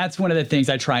 And that's one of the things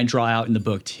I try and draw out in the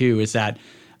book too, is that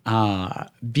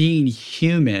being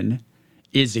human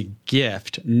is a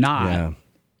gift, not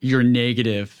your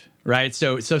negative. Right.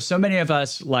 So many of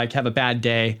us like have a bad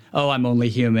day. Oh, I'm only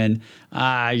human.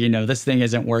 This thing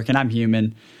isn't working. I'm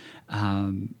human.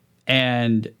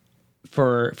 And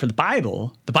for the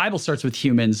Bible starts with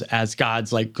humans as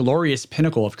God's like glorious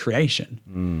pinnacle of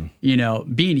creation. You know,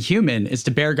 being human is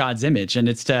to bear God's image, and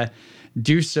it's to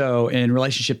do so in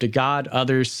relationship to God,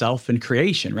 others, self, and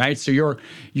creation. Right. So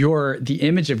you're the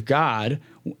image of God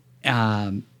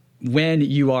when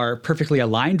you are perfectly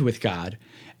aligned with God.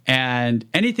 And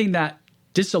anything that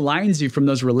disaligns you from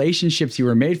those relationships you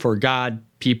were made for, God,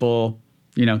 people,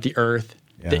 you know, the earth,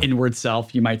 the inward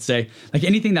self, you might say, like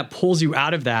anything that pulls you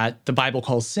out of that, the Bible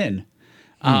calls sin.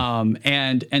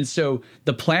 And so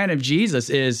the plan of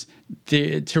Jesus is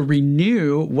to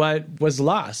renew what was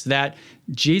lost. That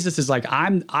Jesus is like,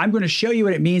 I'm going to show you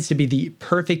what it means to be the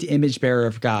perfect image bearer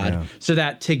of God, so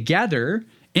that together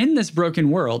in this broken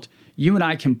world, you and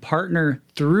I can partner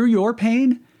through your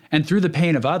pain and through the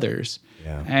pain of others.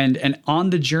 And on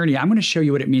the journey, I'm going to show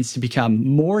you what it means to become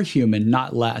more human,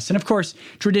 not less. And of course,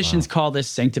 traditions call this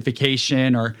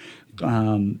sanctification or,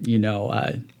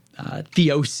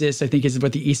 theosis, I think is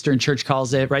what the Eastern Church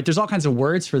calls it, right? There's all kinds of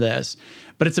words for this,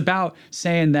 but it's about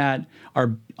saying that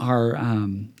our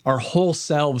whole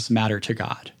selves matter to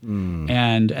God.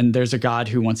 And there's a God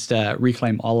who wants to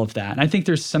reclaim all of that. And I think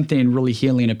there's something really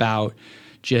healing about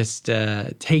just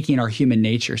taking our human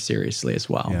nature seriously as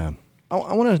well. Yeah.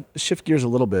 I want to shift gears a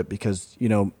little bit because, you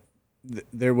know,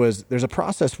 there's a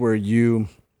process where you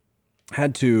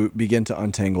had to begin to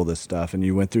untangle this stuff, and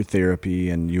you went through therapy,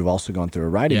 and you've also gone through a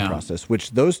writing process,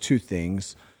 which those two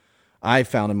things I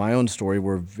found in my own story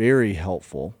were very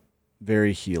helpful,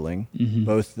 very healing,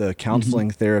 both the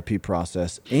counseling therapy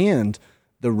process and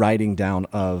the writing down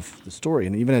of the story.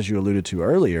 And even as you alluded to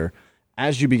earlier,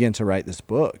 as you begin to write this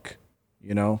book,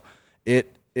 you know,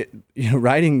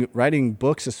 writing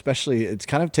books, especially, it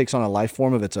kind of takes on a life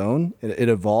form of its own. It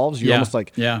evolves. You almost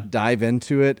dive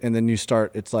into it, and then you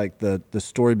start. It's like the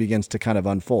story begins to kind of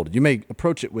unfold. You may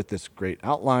approach it with this great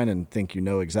outline and think you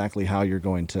know exactly how you're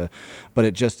going to, but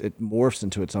it morphs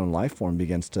into its own life form,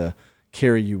 begins to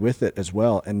carry you with it as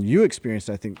well. And you experienced,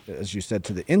 I think, as you said,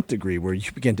 to the nth degree, where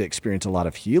you began to experience a lot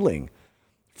of healing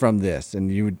from this.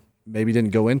 And you maybe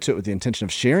didn't go into it with the intention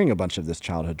of sharing a bunch of this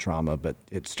childhood trauma, but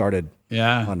it started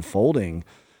unfolding.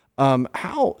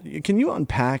 How can you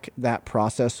unpack that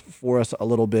process for us a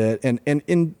little bit? And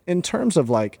in terms of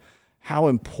like how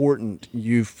important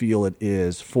you feel it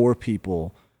is for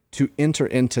people to enter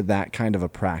into that kind of a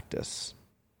practice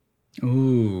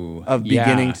of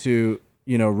beginning to,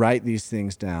 write these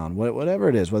things down, whatever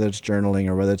it is, whether it's journaling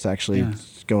or whether it's actually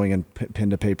going and pen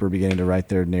to paper, beginning to write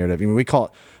their narrative. I mean, we call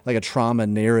it like a trauma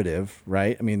narrative,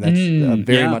 right? I mean, that's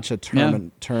very much a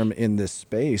term in this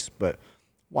space, but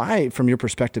why, from your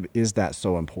perspective, is that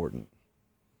so important?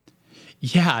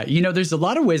 Yeah, there's a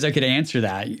lot of ways I could answer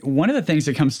that. One of the things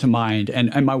that comes to mind,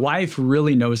 and my wife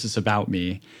really knows this about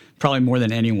me, probably more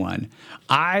than anyone,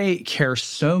 I care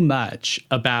so much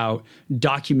about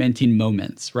documenting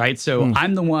moments, right? So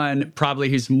I'm the one probably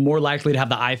who's more likely to have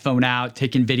the iPhone out,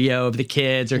 taking video of the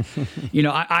kids, or,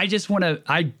 I just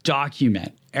I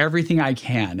document everything I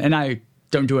can. And I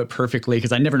don't do it perfectly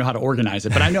because I never know how to organize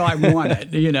it, but I know I want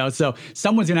it, so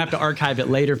someone's going to have to archive it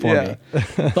later for me.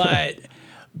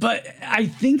 But I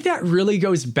think that really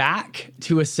goes back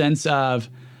to a sense of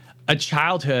a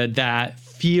childhood that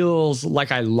feels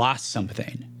like I lost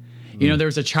something. There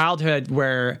was a childhood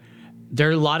where there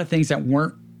are a lot of things that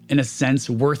weren't, in a sense,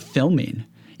 worth filming.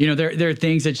 There are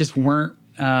things that just weren't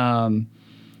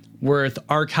worth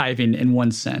archiving in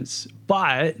one sense.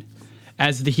 But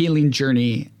as the healing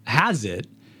journey has it,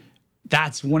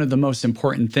 that's one of the most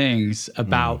important things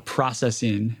about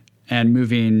processing and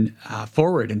moving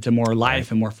forward into more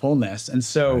life and more fullness. And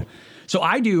so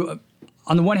I do,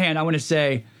 on the one hand, I want to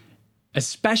say,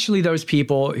 especially those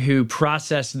people who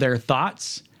process their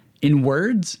thoughts in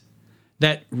words,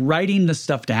 that writing the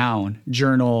stuff down,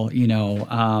 journal,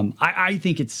 I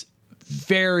think it's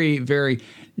very, very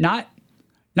not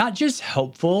just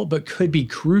helpful, but could be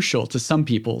crucial to some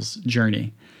people's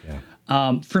journey.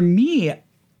 Yeah. For me,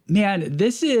 man,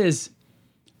 this is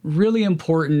really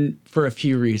important for a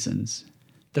few reasons.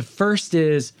 The first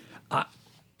is, I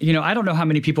don't know how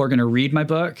many people are going to read my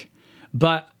book,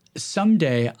 but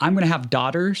someday I'm going to have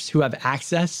daughters who have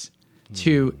access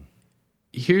to,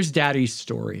 here's daddy's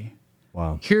story.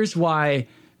 Wow. Here's why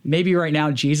maybe right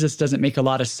now Jesus doesn't make a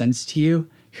lot of sense to you.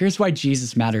 Here's why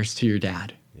Jesus matters to your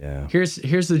dad. Yeah. Here's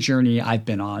the journey I've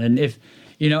been on. And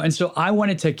and so I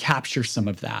wanted to capture some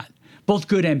of that, both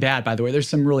good and bad, by the way. There's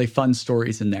some really fun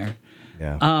stories in there.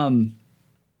 Yeah.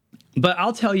 But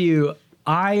I'll tell you,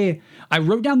 I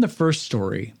wrote down the first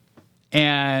story,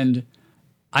 and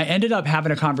I ended up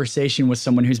having a conversation with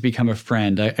someone who's become a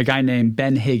friend, a guy named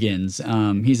Ben Higgins.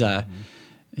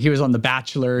 He was on The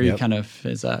Bachelor. He kind of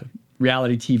is a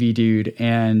reality TV dude.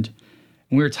 And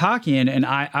we were talking, and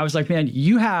I was like, man,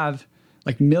 you have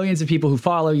like millions of people who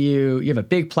follow you. You have a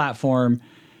big platform.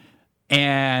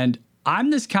 And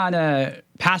I'm this kind of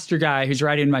pastor guy who's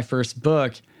writing my first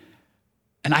book.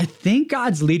 And I think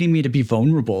God's leading me to be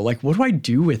vulnerable. Like, what do I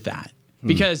do with that?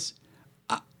 Because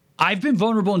I've been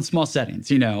vulnerable in small settings,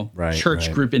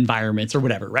 church group environments or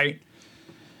whatever, right?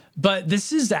 But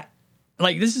this is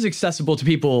accessible to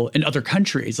people in other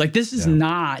countries. Like, this is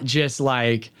not just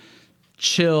like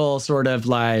chill sort of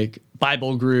like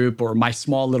Bible group or my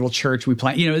small little church we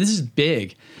plant. This is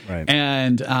big. Right.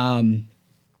 And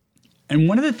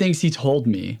one of the things he told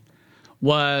me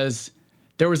was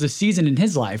there was a season in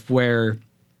his life where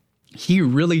he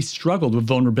really struggled with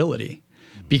vulnerability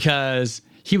because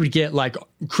he would get like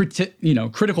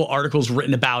critical articles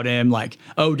written about him, like,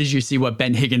 oh, did you see what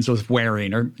Ben Higgins was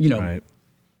wearing? Or,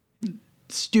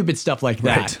 stupid stuff like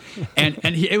that. Right.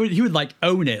 and he would like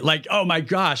own it. Like, oh my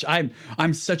gosh,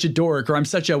 I'm such a dork, or I'm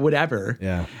such a whatever.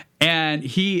 Yeah. And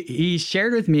he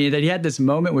shared with me that he had this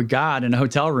moment with God in a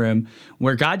hotel room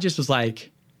where God just was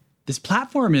like, this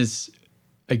platform is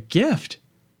a gift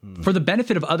for the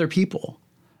benefit of other people.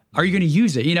 Are you going to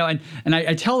use it? And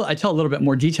I tell a little bit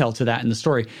more detail to that in the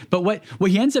story. But what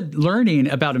he ends up learning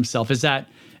about himself is that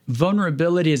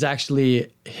vulnerability is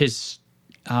actually his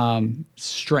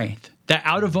strength. That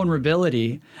out of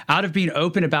vulnerability, out of being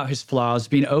open about his flaws,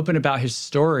 being open about his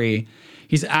story,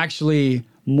 he's actually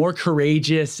more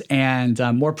courageous and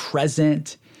more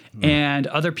present. And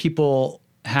other people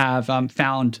have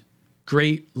found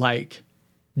great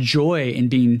joy in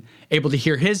being able to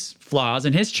hear his flaws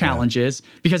and his challenges,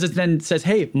 because it then says,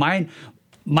 hey, my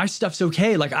stuff's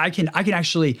okay. Like I can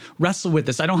actually wrestle with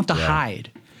this. I don't have to hide.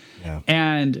 Yeah.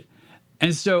 And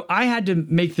so I had to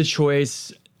make the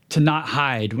choice to not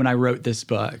hide when I wrote this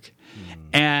book.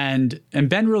 And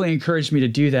Ben really encouraged me to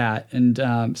do that.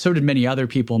 And so did many other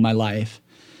people in my life.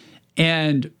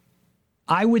 And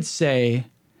I would say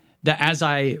that as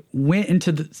I went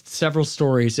into the several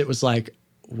stories, it was like,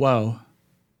 whoa,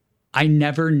 I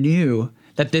never knew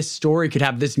that this story could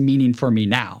have this meaning for me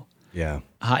now. Yeah.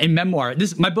 In memoir,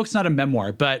 my book's not a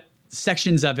memoir, but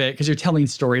sections of it, because you're telling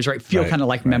stories, right, feel kind of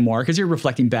like memoir, because you're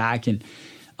reflecting back. And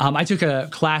I took a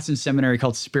class in seminary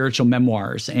called Spiritual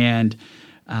Memoirs, and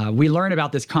we learn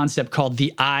about this concept called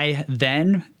the I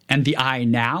then and the I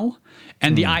now.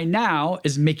 And the I now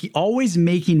is always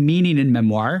making meaning in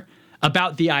memoir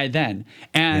about the I then.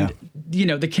 And,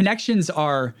 the connections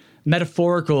are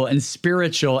metaphorical and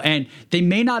spiritual, and they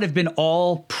may not have been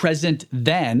all present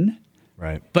then,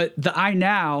 right? But the I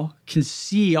now can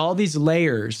see all these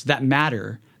layers that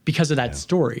matter because of that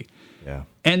story. Yeah.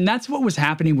 And that's what was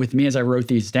happening with me as I wrote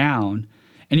these down.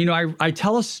 And, I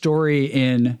tell a story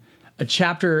in a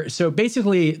chapter. So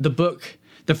basically the book,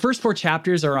 the first 4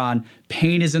 chapters are on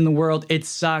pain is in the world. It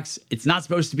sucks. It's not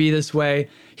supposed to be this way.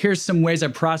 Here's some ways I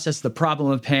process the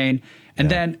problem of pain. And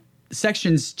then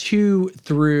sections 2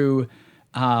 through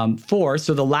 4,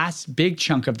 so the last big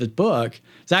chunk of the book,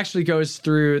 it actually goes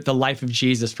through the life of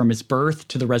Jesus from his birth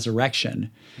to the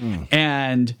resurrection.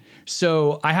 And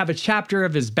so I have a chapter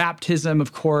of his baptism,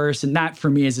 of course, and that for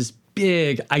me is this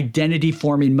big identity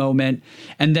forming moment.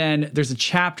 And then there's a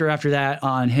chapter after that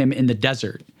on him in the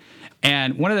desert.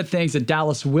 And one of the things that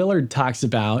Dallas Willard talks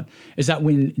about is that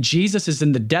when Jesus is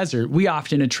in the desert, we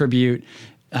often attribute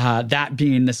that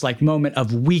being this like moment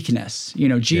of weakness.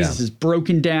 Jesus is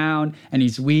broken down and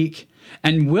he's weak.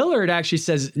 And Willard actually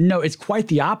says, no, it's quite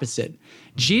the opposite.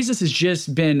 Jesus has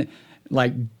just been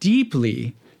like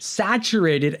deeply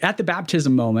saturated at the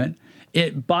baptism moment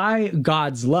by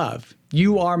God's love.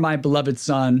 You are my beloved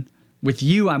son. With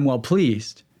you, I'm well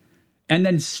pleased. And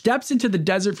then steps into the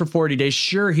desert for 40 days.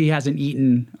 Sure, he hasn't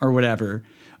eaten or whatever,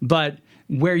 but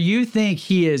where you think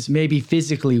he is maybe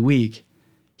physically weak,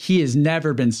 he has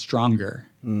never been stronger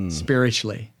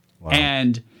spiritually. Wow.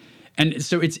 And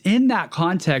so it's in that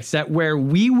context that where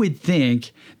we would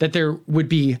think that there would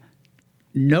be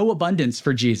no abundance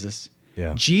for Jesus,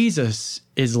 Jesus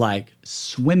is like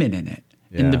swimming in it.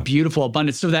 In the beautiful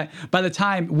abundance. So that by the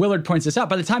time, Willard points this out,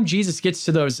 by the time Jesus gets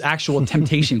to those actual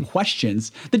temptation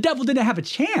questions, the devil didn't have a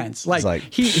chance. Like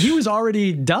he was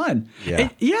already done.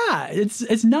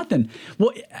 It's nothing.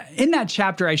 Well, in that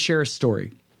chapter, I share a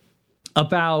story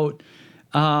about,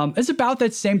 it's about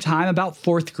that same time, about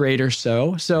 4th grade or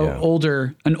so. So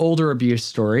an older abuse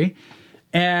story.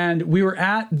 And we were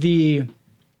at the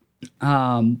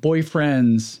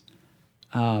boyfriend's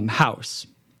house.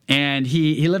 And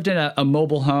he lived in a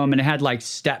mobile home, and it had like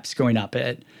steps going up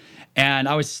it. And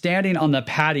I was standing on the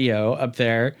patio up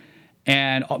there.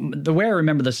 And the way I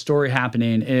remember the story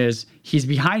happening is he's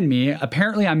behind me.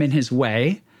 Apparently I'm in his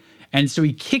way. And so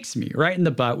he kicks me right in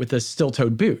the butt with a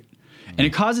steel-toed boot. And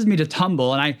it causes me to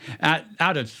tumble. And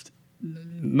out of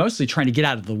mostly trying to get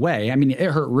out of the way, I mean,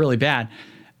 it hurt really bad.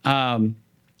 I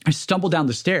stumbled down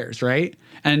the stairs, right?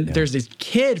 And there's this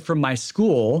kid from my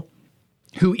school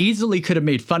who easily could have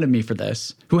made fun of me for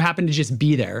this, who happened to just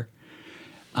be there,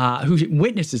 who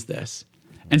witnesses this.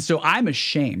 And so I'm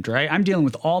ashamed, right? I'm dealing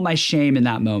with all my shame in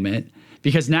that moment,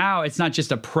 because now it's not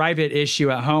just a private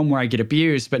issue at home where I get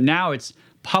abused, but now it's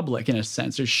public in a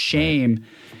sense. There's shame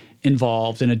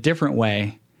involved in a different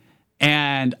way.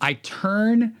 And I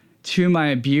turn to my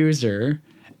abuser,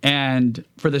 and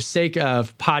for the sake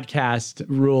of podcast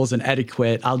rules and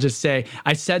etiquette, I'll just say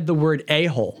I said the word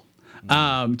a-hole.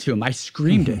 To him. I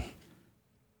screamed it.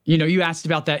 You asked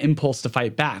about that impulse to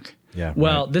fight back. Yeah.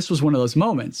 Well, this was one of those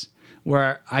moments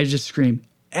where I just screamed,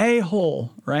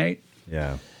 a-hole, right?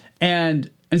 Yeah. And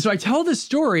so I tell this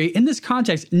story in this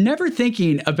context, never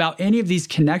thinking about any of these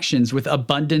connections with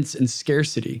abundance and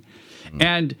scarcity.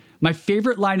 And my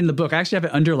favorite line in the book, I actually have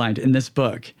it underlined in this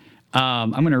book.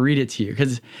 I'm going to read it to you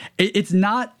because it's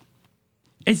not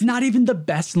even the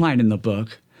best line in the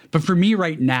book. But for me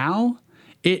right now,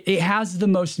 it has the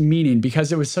most meaning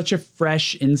because it was such a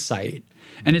fresh insight,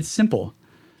 and it's simple.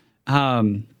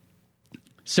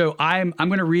 So I'm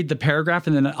going to read the paragraph,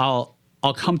 and then I'll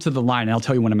come to the line, and I'll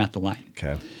tell you when I'm at the line.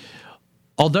 Okay.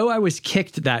 Although I was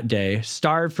kicked that day,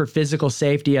 starved for physical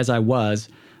safety as I was,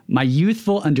 my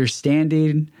youthful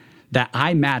understanding that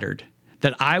I mattered,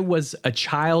 that I was a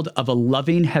child of a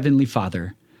loving Heavenly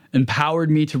Father, empowered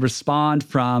me to respond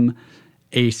from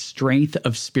a strength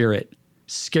of spirit.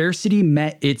 Scarcity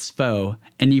met its foe,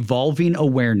 an evolving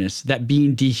awareness that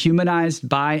being dehumanized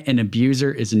by an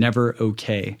abuser is never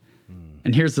okay.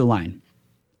 And here's the line.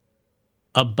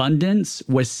 Abundance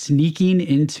was sneaking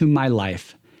into my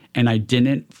life, and I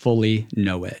didn't fully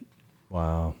know it.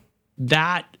 Wow.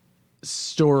 That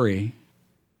story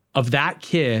of that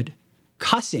kid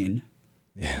cussing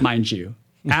mind you,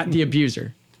 at the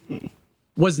abuser,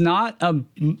 was not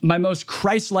my most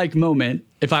Christ-like moment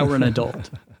if I were an adult.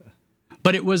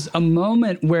 But it was a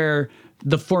moment where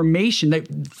the formation, that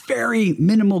very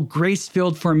minimal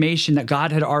grace-filled formation that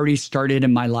God had already started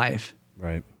in my life,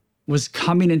 was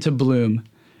coming into bloom.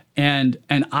 And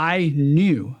I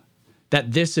knew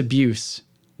that this abuse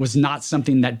was not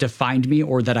something that defined me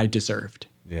or that I deserved.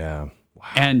 Yeah. Wow.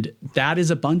 And that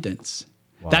is abundance.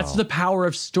 Wow. That's the power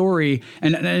of story.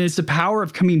 And it's the power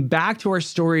of coming back to our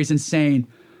stories and saying,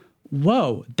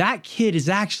 whoa, that kid has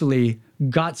actually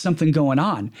got something going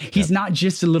on. He's not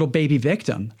just a little baby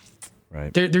victim.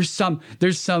 Right. There's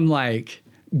some like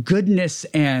goodness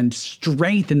and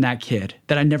strength in that kid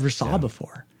that I never saw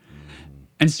before.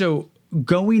 And so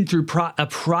going through a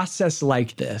process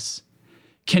like this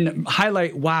can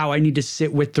highlight, wow, I need to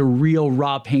sit with the real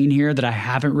raw pain here that I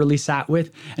haven't really sat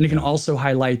with. And it can also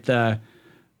highlight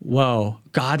whoa,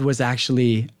 God was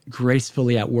actually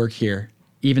gracefully at work here,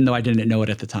 even though I didn't know it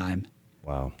at the time.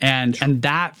 Wow. And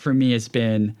that for me has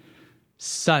been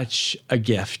such a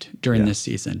gift during this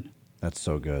season. That's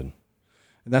so good.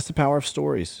 And that's the power of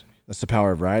stories. That's the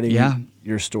power of writing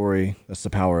your story. That's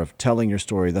the power of telling your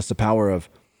story. That's the power of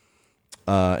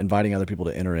inviting other people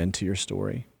to enter into your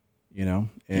story, you know?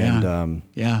 And,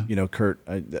 you know, Kurt,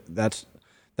 that's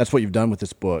what you've done with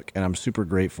this book. And I'm super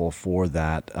grateful for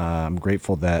that. I'm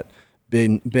grateful that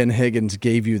Ben Higgins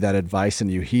gave you that advice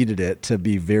and you heeded it to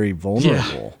be very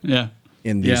vulnerable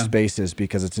in these spaces,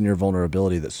 because it's in your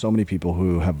vulnerability that so many people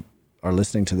who are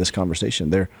listening to this conversation,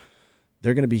 they're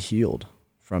going to be healed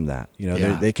from that. You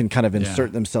know, they can kind of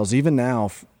insert themselves, even now,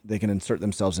 they can insert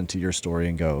themselves into your story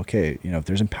and go, okay, you know, if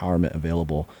there's empowerment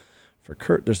available for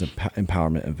Kurt, there's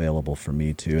empowerment available for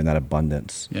me too. And that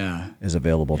abundance is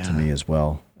available to me as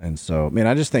well. And so, man,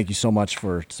 I just thank you so much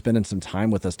for spending some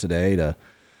time with us today to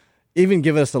even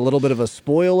give us a little bit of a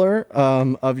spoiler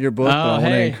of your book. But I want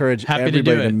to encourage everybody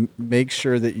to make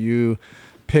sure that you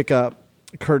pick up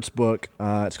Kurt's book.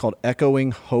 It's called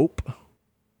Echoing Hope.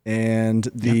 And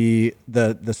the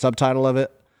subtitle of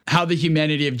it, How the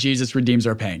Humanity of Jesus Redeems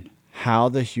Our Pain. How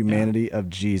the Humanity of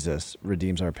Jesus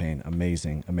Redeems Our Pain.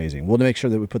 Amazing, amazing. We'll make sure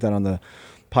that we put that on the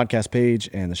podcast page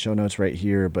and the show notes right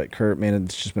here. But Kurt, man,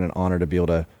 it's just been an honor to be able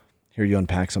to hear you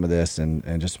unpack some of this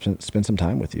and just spend some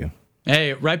time with you.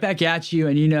 Hey, right back at you.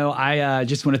 And, you know, I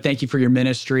just want to thank you for your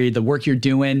ministry, the work you're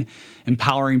doing,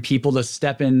 empowering people to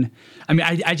step in. I mean,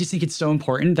 I just think it's so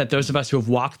important that those of us who have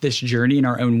walked this journey in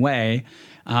our own way,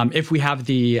 if we have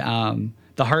the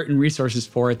heart and resources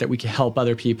for it, that we can help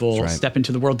other people step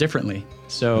into the world differently.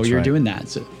 So you're doing that.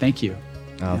 So thank you.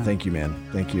 Thank you, man.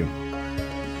 Thank you.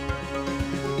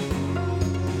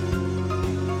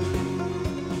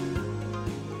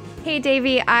 Hey,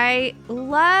 Davey, I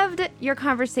loved your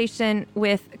conversation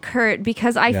with Kurt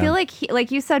because I feel like,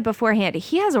 like you said beforehand,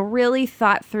 he has really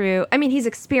thought through, I mean, he's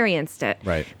experienced it,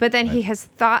 but then he has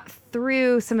thought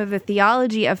through some of the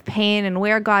theology of pain and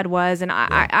where God was. And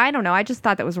I don't know, I just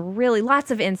thought that was really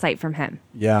lots of insight from him.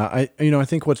 Yeah, I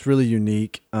think what's really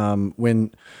unique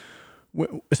when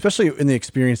especially in the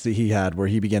experience that he had where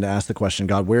he began to ask the question,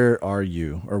 God, where are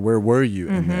you, or where were you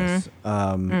in this?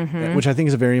 Which I think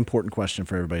is a very important question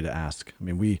for everybody to ask. I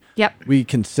mean, we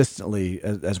consistently,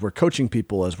 as we're coaching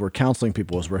people, as we're counseling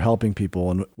people, as we're helping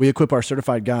people, and we equip our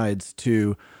certified guides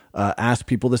to ask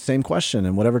people the same question,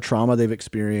 and whatever trauma they've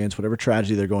experienced, whatever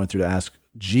tragedy they're going through, to ask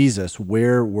Jesus,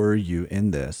 where were you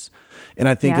in this? And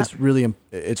I think it's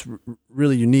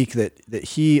really unique that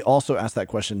he also asked that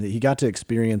question, that he got to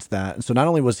experience that. And so not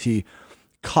only was he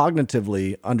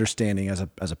cognitively understanding as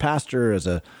a pastor, as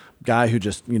a guy who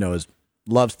just, you know,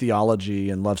 loves theology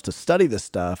and loves to study this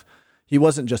stuff, he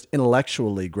wasn't just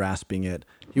intellectually grasping it.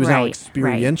 He was now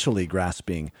experientially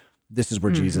grasping, this is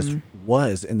where Jesus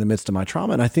was in the midst of my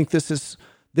trauma. And I think this is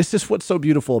what's so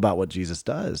beautiful about what Jesus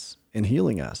does in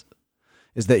healing us,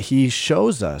 is that he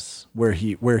shows us where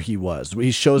he was.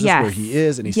 He shows us where he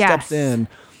is, and he steps in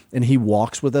and he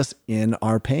walks with us in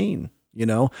our pain, you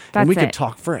know? And we could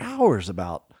talk for hours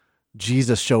about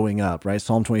Jesus showing up, right?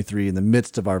 Psalm 23, in the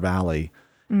midst of our valley.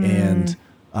 And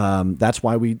that's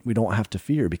why we don't have to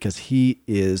fear, because he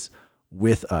is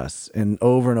with us. And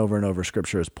over and over,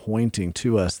 Scripture is pointing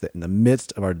to us that in the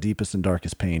midst of our deepest and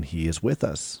darkest pain, he is with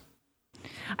us.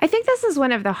 I think this is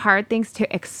one of the hard things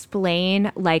to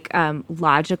explain, like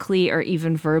logically or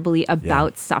even verbally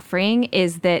about suffering,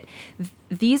 is that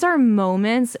these are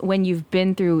moments when you've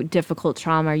been through difficult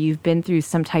trauma, or you've been through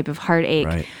some type of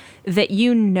heartache, that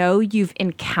you know you've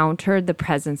encountered the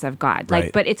presence of God.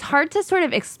 Like, but it's hard to sort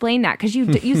of explain that, because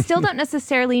you still don't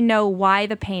necessarily know why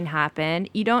the pain happened.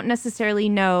 You don't necessarily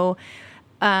know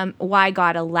why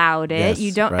God allowed it. Yes,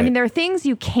 You don't. I right. mean, there are things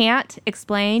you can't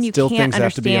explain. You Still can't things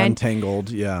have to be understand.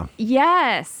 untangled. Yeah.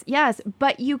 Yes,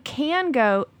 but you can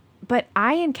go. But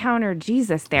I encountered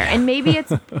Jesus there, and maybe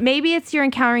it's you're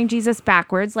encountering Jesus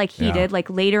backwards, like he did. Like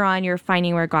later on, you're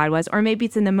finding where God was, or maybe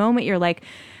it's in the moment you're like,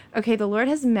 okay, the Lord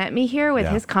has met me here with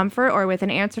his comfort or with an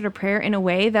answer to prayer in a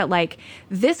way that like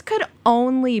this could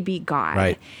only be God.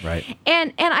 Right.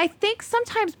 And I think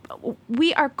sometimes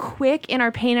we are quick in our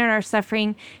pain and our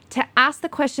suffering to ask the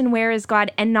question, where is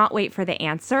God, and not wait for the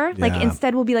answer. Like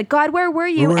instead we'll be like, God, where were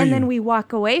you? And then we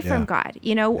walk away from God,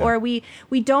 or we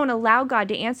don't allow God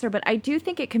to answer. But I do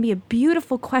think it can be a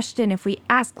beautiful question if we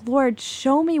ask, Lord,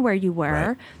 show me where you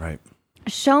were. Right.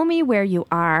 Show me where you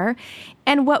are.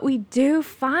 And what we do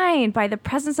find by the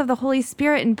presence of the Holy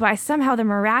Spirit and by somehow the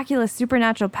miraculous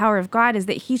supernatural power of God is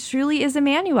that he truly is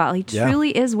Emmanuel. He truly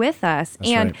is with us.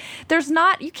 That's and right. there's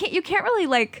not, you can't really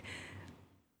like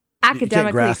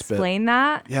academically explain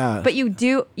that. Yeah. But you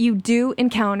do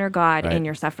encounter God in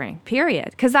your suffering, period.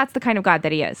 Because that's the kind of God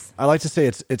that he is. I like to say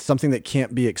it's something that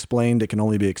can't be explained. It can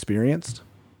only be experienced.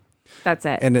 That's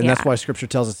it. And then that's why Scripture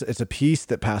tells us it's a peace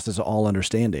that passes all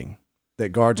understanding, that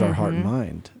guards our heart and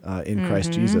mind in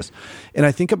Christ Jesus. And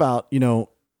I think about,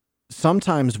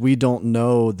 sometimes we don't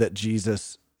know that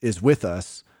Jesus is with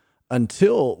us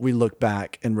until we look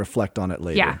back and reflect on it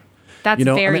later. Yeah, that's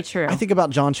very true. I think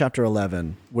about John chapter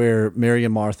 11, where Mary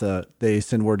and Martha, they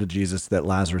send word to Jesus that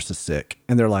Lazarus is sick.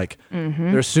 And they're like,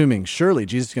 they're assuming surely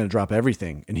Jesus is going to drop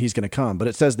everything and he's going to come. But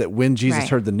it says that when Jesus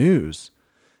heard the news,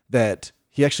 that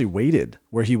he actually waited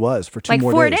where he was for 2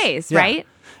 more days. 4 days, right?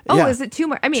 Oh, is it 2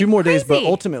 more? I mean, 2 more days, but crazy.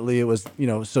 ultimately it was,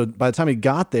 so by the time he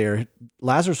got there,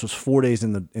 Lazarus was 4 days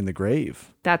in the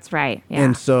grave. That's right. Yeah.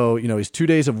 And so, he's 2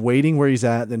 days of waiting where he's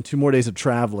at, then 2 more days of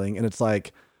traveling. And it's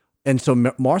like, and so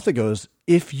Martha goes,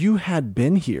 if you had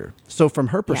been here. So from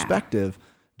her perspective,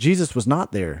 Jesus was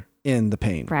not there in the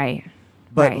pain. Right.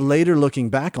 But later looking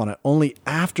back on it, only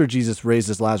after Jesus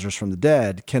raises Lazarus from the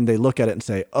dead, can they look at it and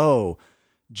say, oh,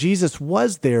 Jesus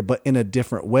was there, but in a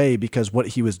different way, because what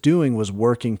he was doing was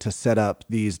working to set up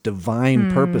these divine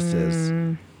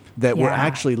purposes that were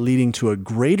actually leading to a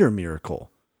greater miracle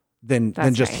than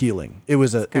just healing. It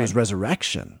was it was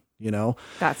resurrection,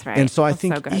 That's right. And so I That's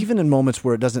think so good. even in moments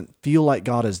where it doesn't feel like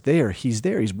God is there, he's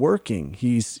there, he's working,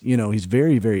 he's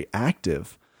very, very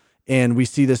active. And we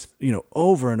see this,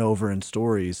 over and over in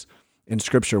stories in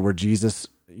Scripture where Jesus,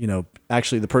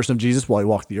 actually the person of Jesus while he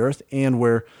walked the earth, and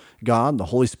where God, the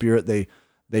Holy Spirit,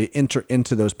 they enter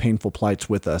into those painful plights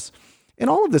with us. And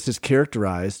all of this is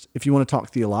characterized, if you want to talk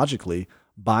theologically,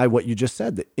 by what you just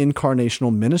said, the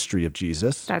incarnational ministry of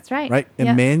Jesus. That's right. Right?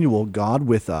 Yeah. Emmanuel, God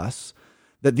with us,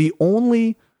 that the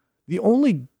only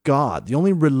God, the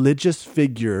only religious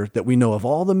figure that we know of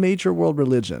all the major world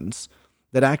religions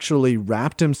that actually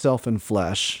wrapped himself in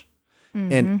flesh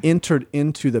and entered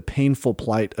into the painful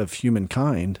plight of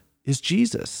humankind is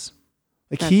Jesus.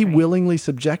 Like That's he right. willingly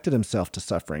subjected himself to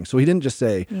suffering. So he didn't just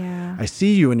say, I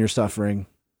see you in your suffering,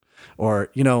 or,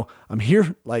 I'm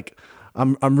here, like,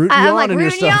 I'm rooting you on in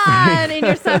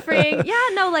your suffering. Yeah,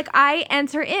 no, like I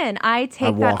enter in. I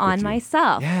take that on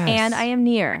myself, and I am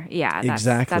near. Yeah,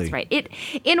 that's right. It,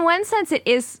 in one sense, it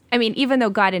is. I mean, even though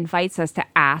God invites us to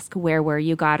ask, "Where were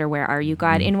you, God?" or "Where are you,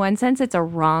 God?" In one sense, it's a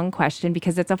wrong question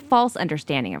because it's a false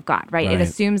understanding of God. Right? It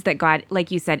assumes that God,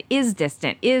 like you said, is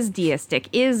distant, is deistic,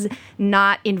 is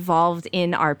not involved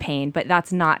in our pain. But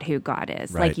that's not who God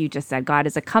is. Like you just said, God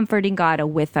is a comforting God, a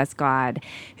with us God,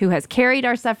 who has carried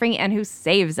our suffering and who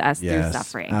saves us through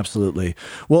suffering. Absolutely.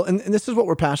 Well, and this is what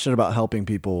we're passionate about helping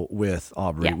people with,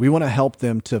 Aubrey. Yeah. We want to help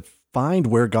them to find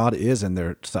where God is in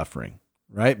their suffering,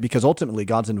 right? Because ultimately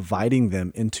God's inviting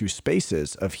them into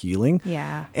spaces of healing.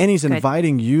 Yeah. And he's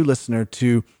inviting you, listener,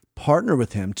 to partner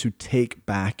with him to take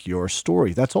back your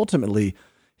story. That's ultimately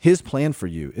his plan for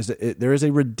you. There is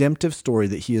a redemptive story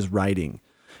that he is writing.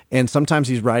 And sometimes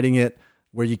he's writing it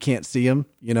where you can't see him,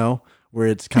 where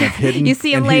it's kind of hidden. You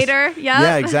see him later.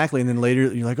 Yeah, exactly. And then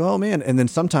later you're like, oh man. And then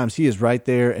sometimes he is right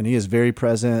there and he is very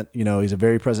present. He's a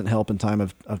very present help in time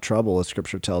of trouble, as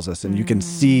Scripture tells us. And you can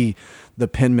see the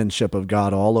penmanship of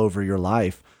God all over your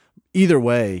life. Either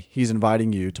way, he's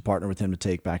inviting you to partner with him to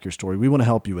take back your story. We want to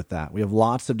help you with that. We have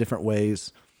lots of different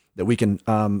ways that we can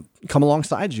come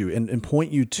alongside you and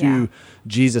point you to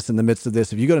Jesus in the midst of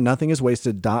this. If you go to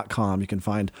nothingiswasted.com, you can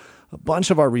find a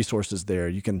bunch of our resources there.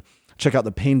 You can check out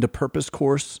the Pain to Purpose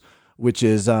course, which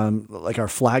is like our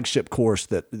flagship course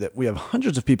that we have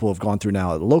hundreds of people have gone through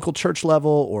now at the local church level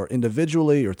or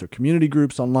individually or through community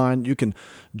groups online. You can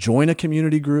join a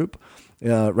community group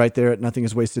right there at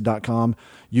nothingiswasted.com.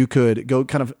 You could go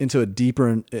kind of into a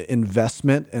deeper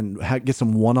investment and get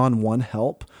some one-on-one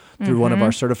help through one of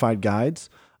our certified guides.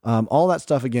 All that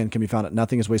stuff, again, can be found at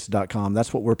nothingiswasted.com.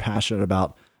 That's what we're passionate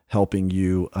about, helping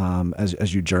you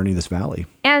as you journey this valley.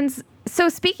 And so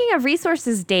speaking of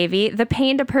resources, Davey, the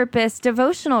Pain to Purpose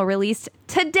devotional released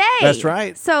today. That's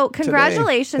right. So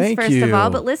congratulations, first of all.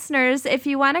 But listeners, if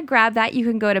you want to grab that, you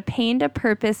can go to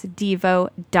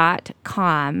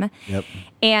paintopurposedevo.com. Yep.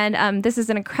 And this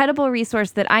is an incredible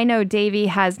resource that I know Davey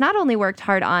has not only worked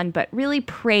hard on, but really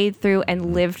prayed through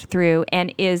and lived through,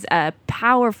 and is a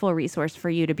powerful resource for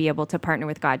you to be able to partner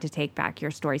with God to take back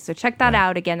your story. So check that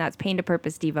out. Again, that's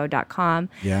paintopurposedevo.com.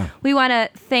 Yeah. We want to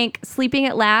thank Sleeping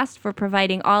at Last for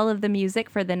providing all of the music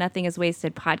for the Nothing is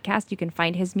Wasted podcast. You can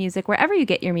find his music wherever you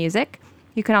get your music.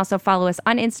 You can also follow us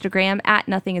on Instagram at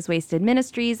Nothing is Wasted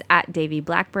Ministries, at Davey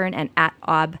Blackburn, and at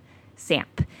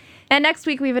ObSamp. And next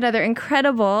week, we have another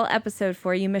incredible episode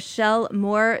for you. Michelle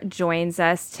Moore joins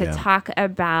us to talk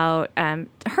about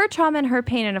her trauma and her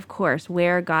pain, and of course,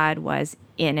 where God was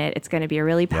in it. It's going to be a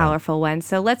really powerful one.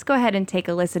 So let's go ahead and take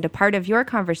a listen to part of your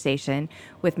conversation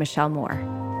with Michelle Moore.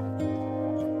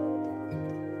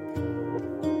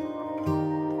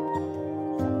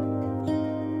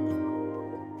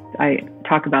 I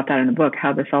talk about that in the book,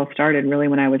 how this all started really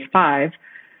when I was 5.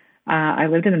 I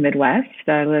lived in the Midwest.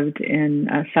 I lived in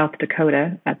South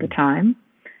Dakota at the time.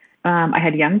 I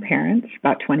had young parents,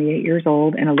 about 28 years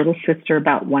old, and a little sister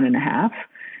about 1.5.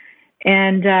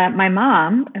 And my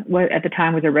mom, at the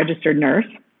time, was a registered nurse,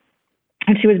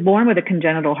 and she was born with a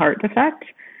congenital heart defect,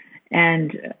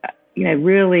 and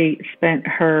really spent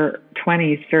her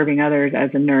 20s serving others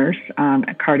as a nurse,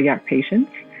 cardiac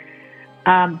patients.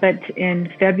 But in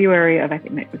February of, I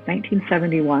think it was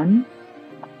 1971,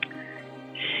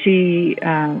 she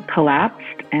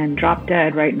collapsed and dropped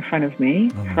dead right in front of me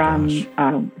from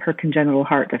her congenital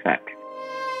heart defect.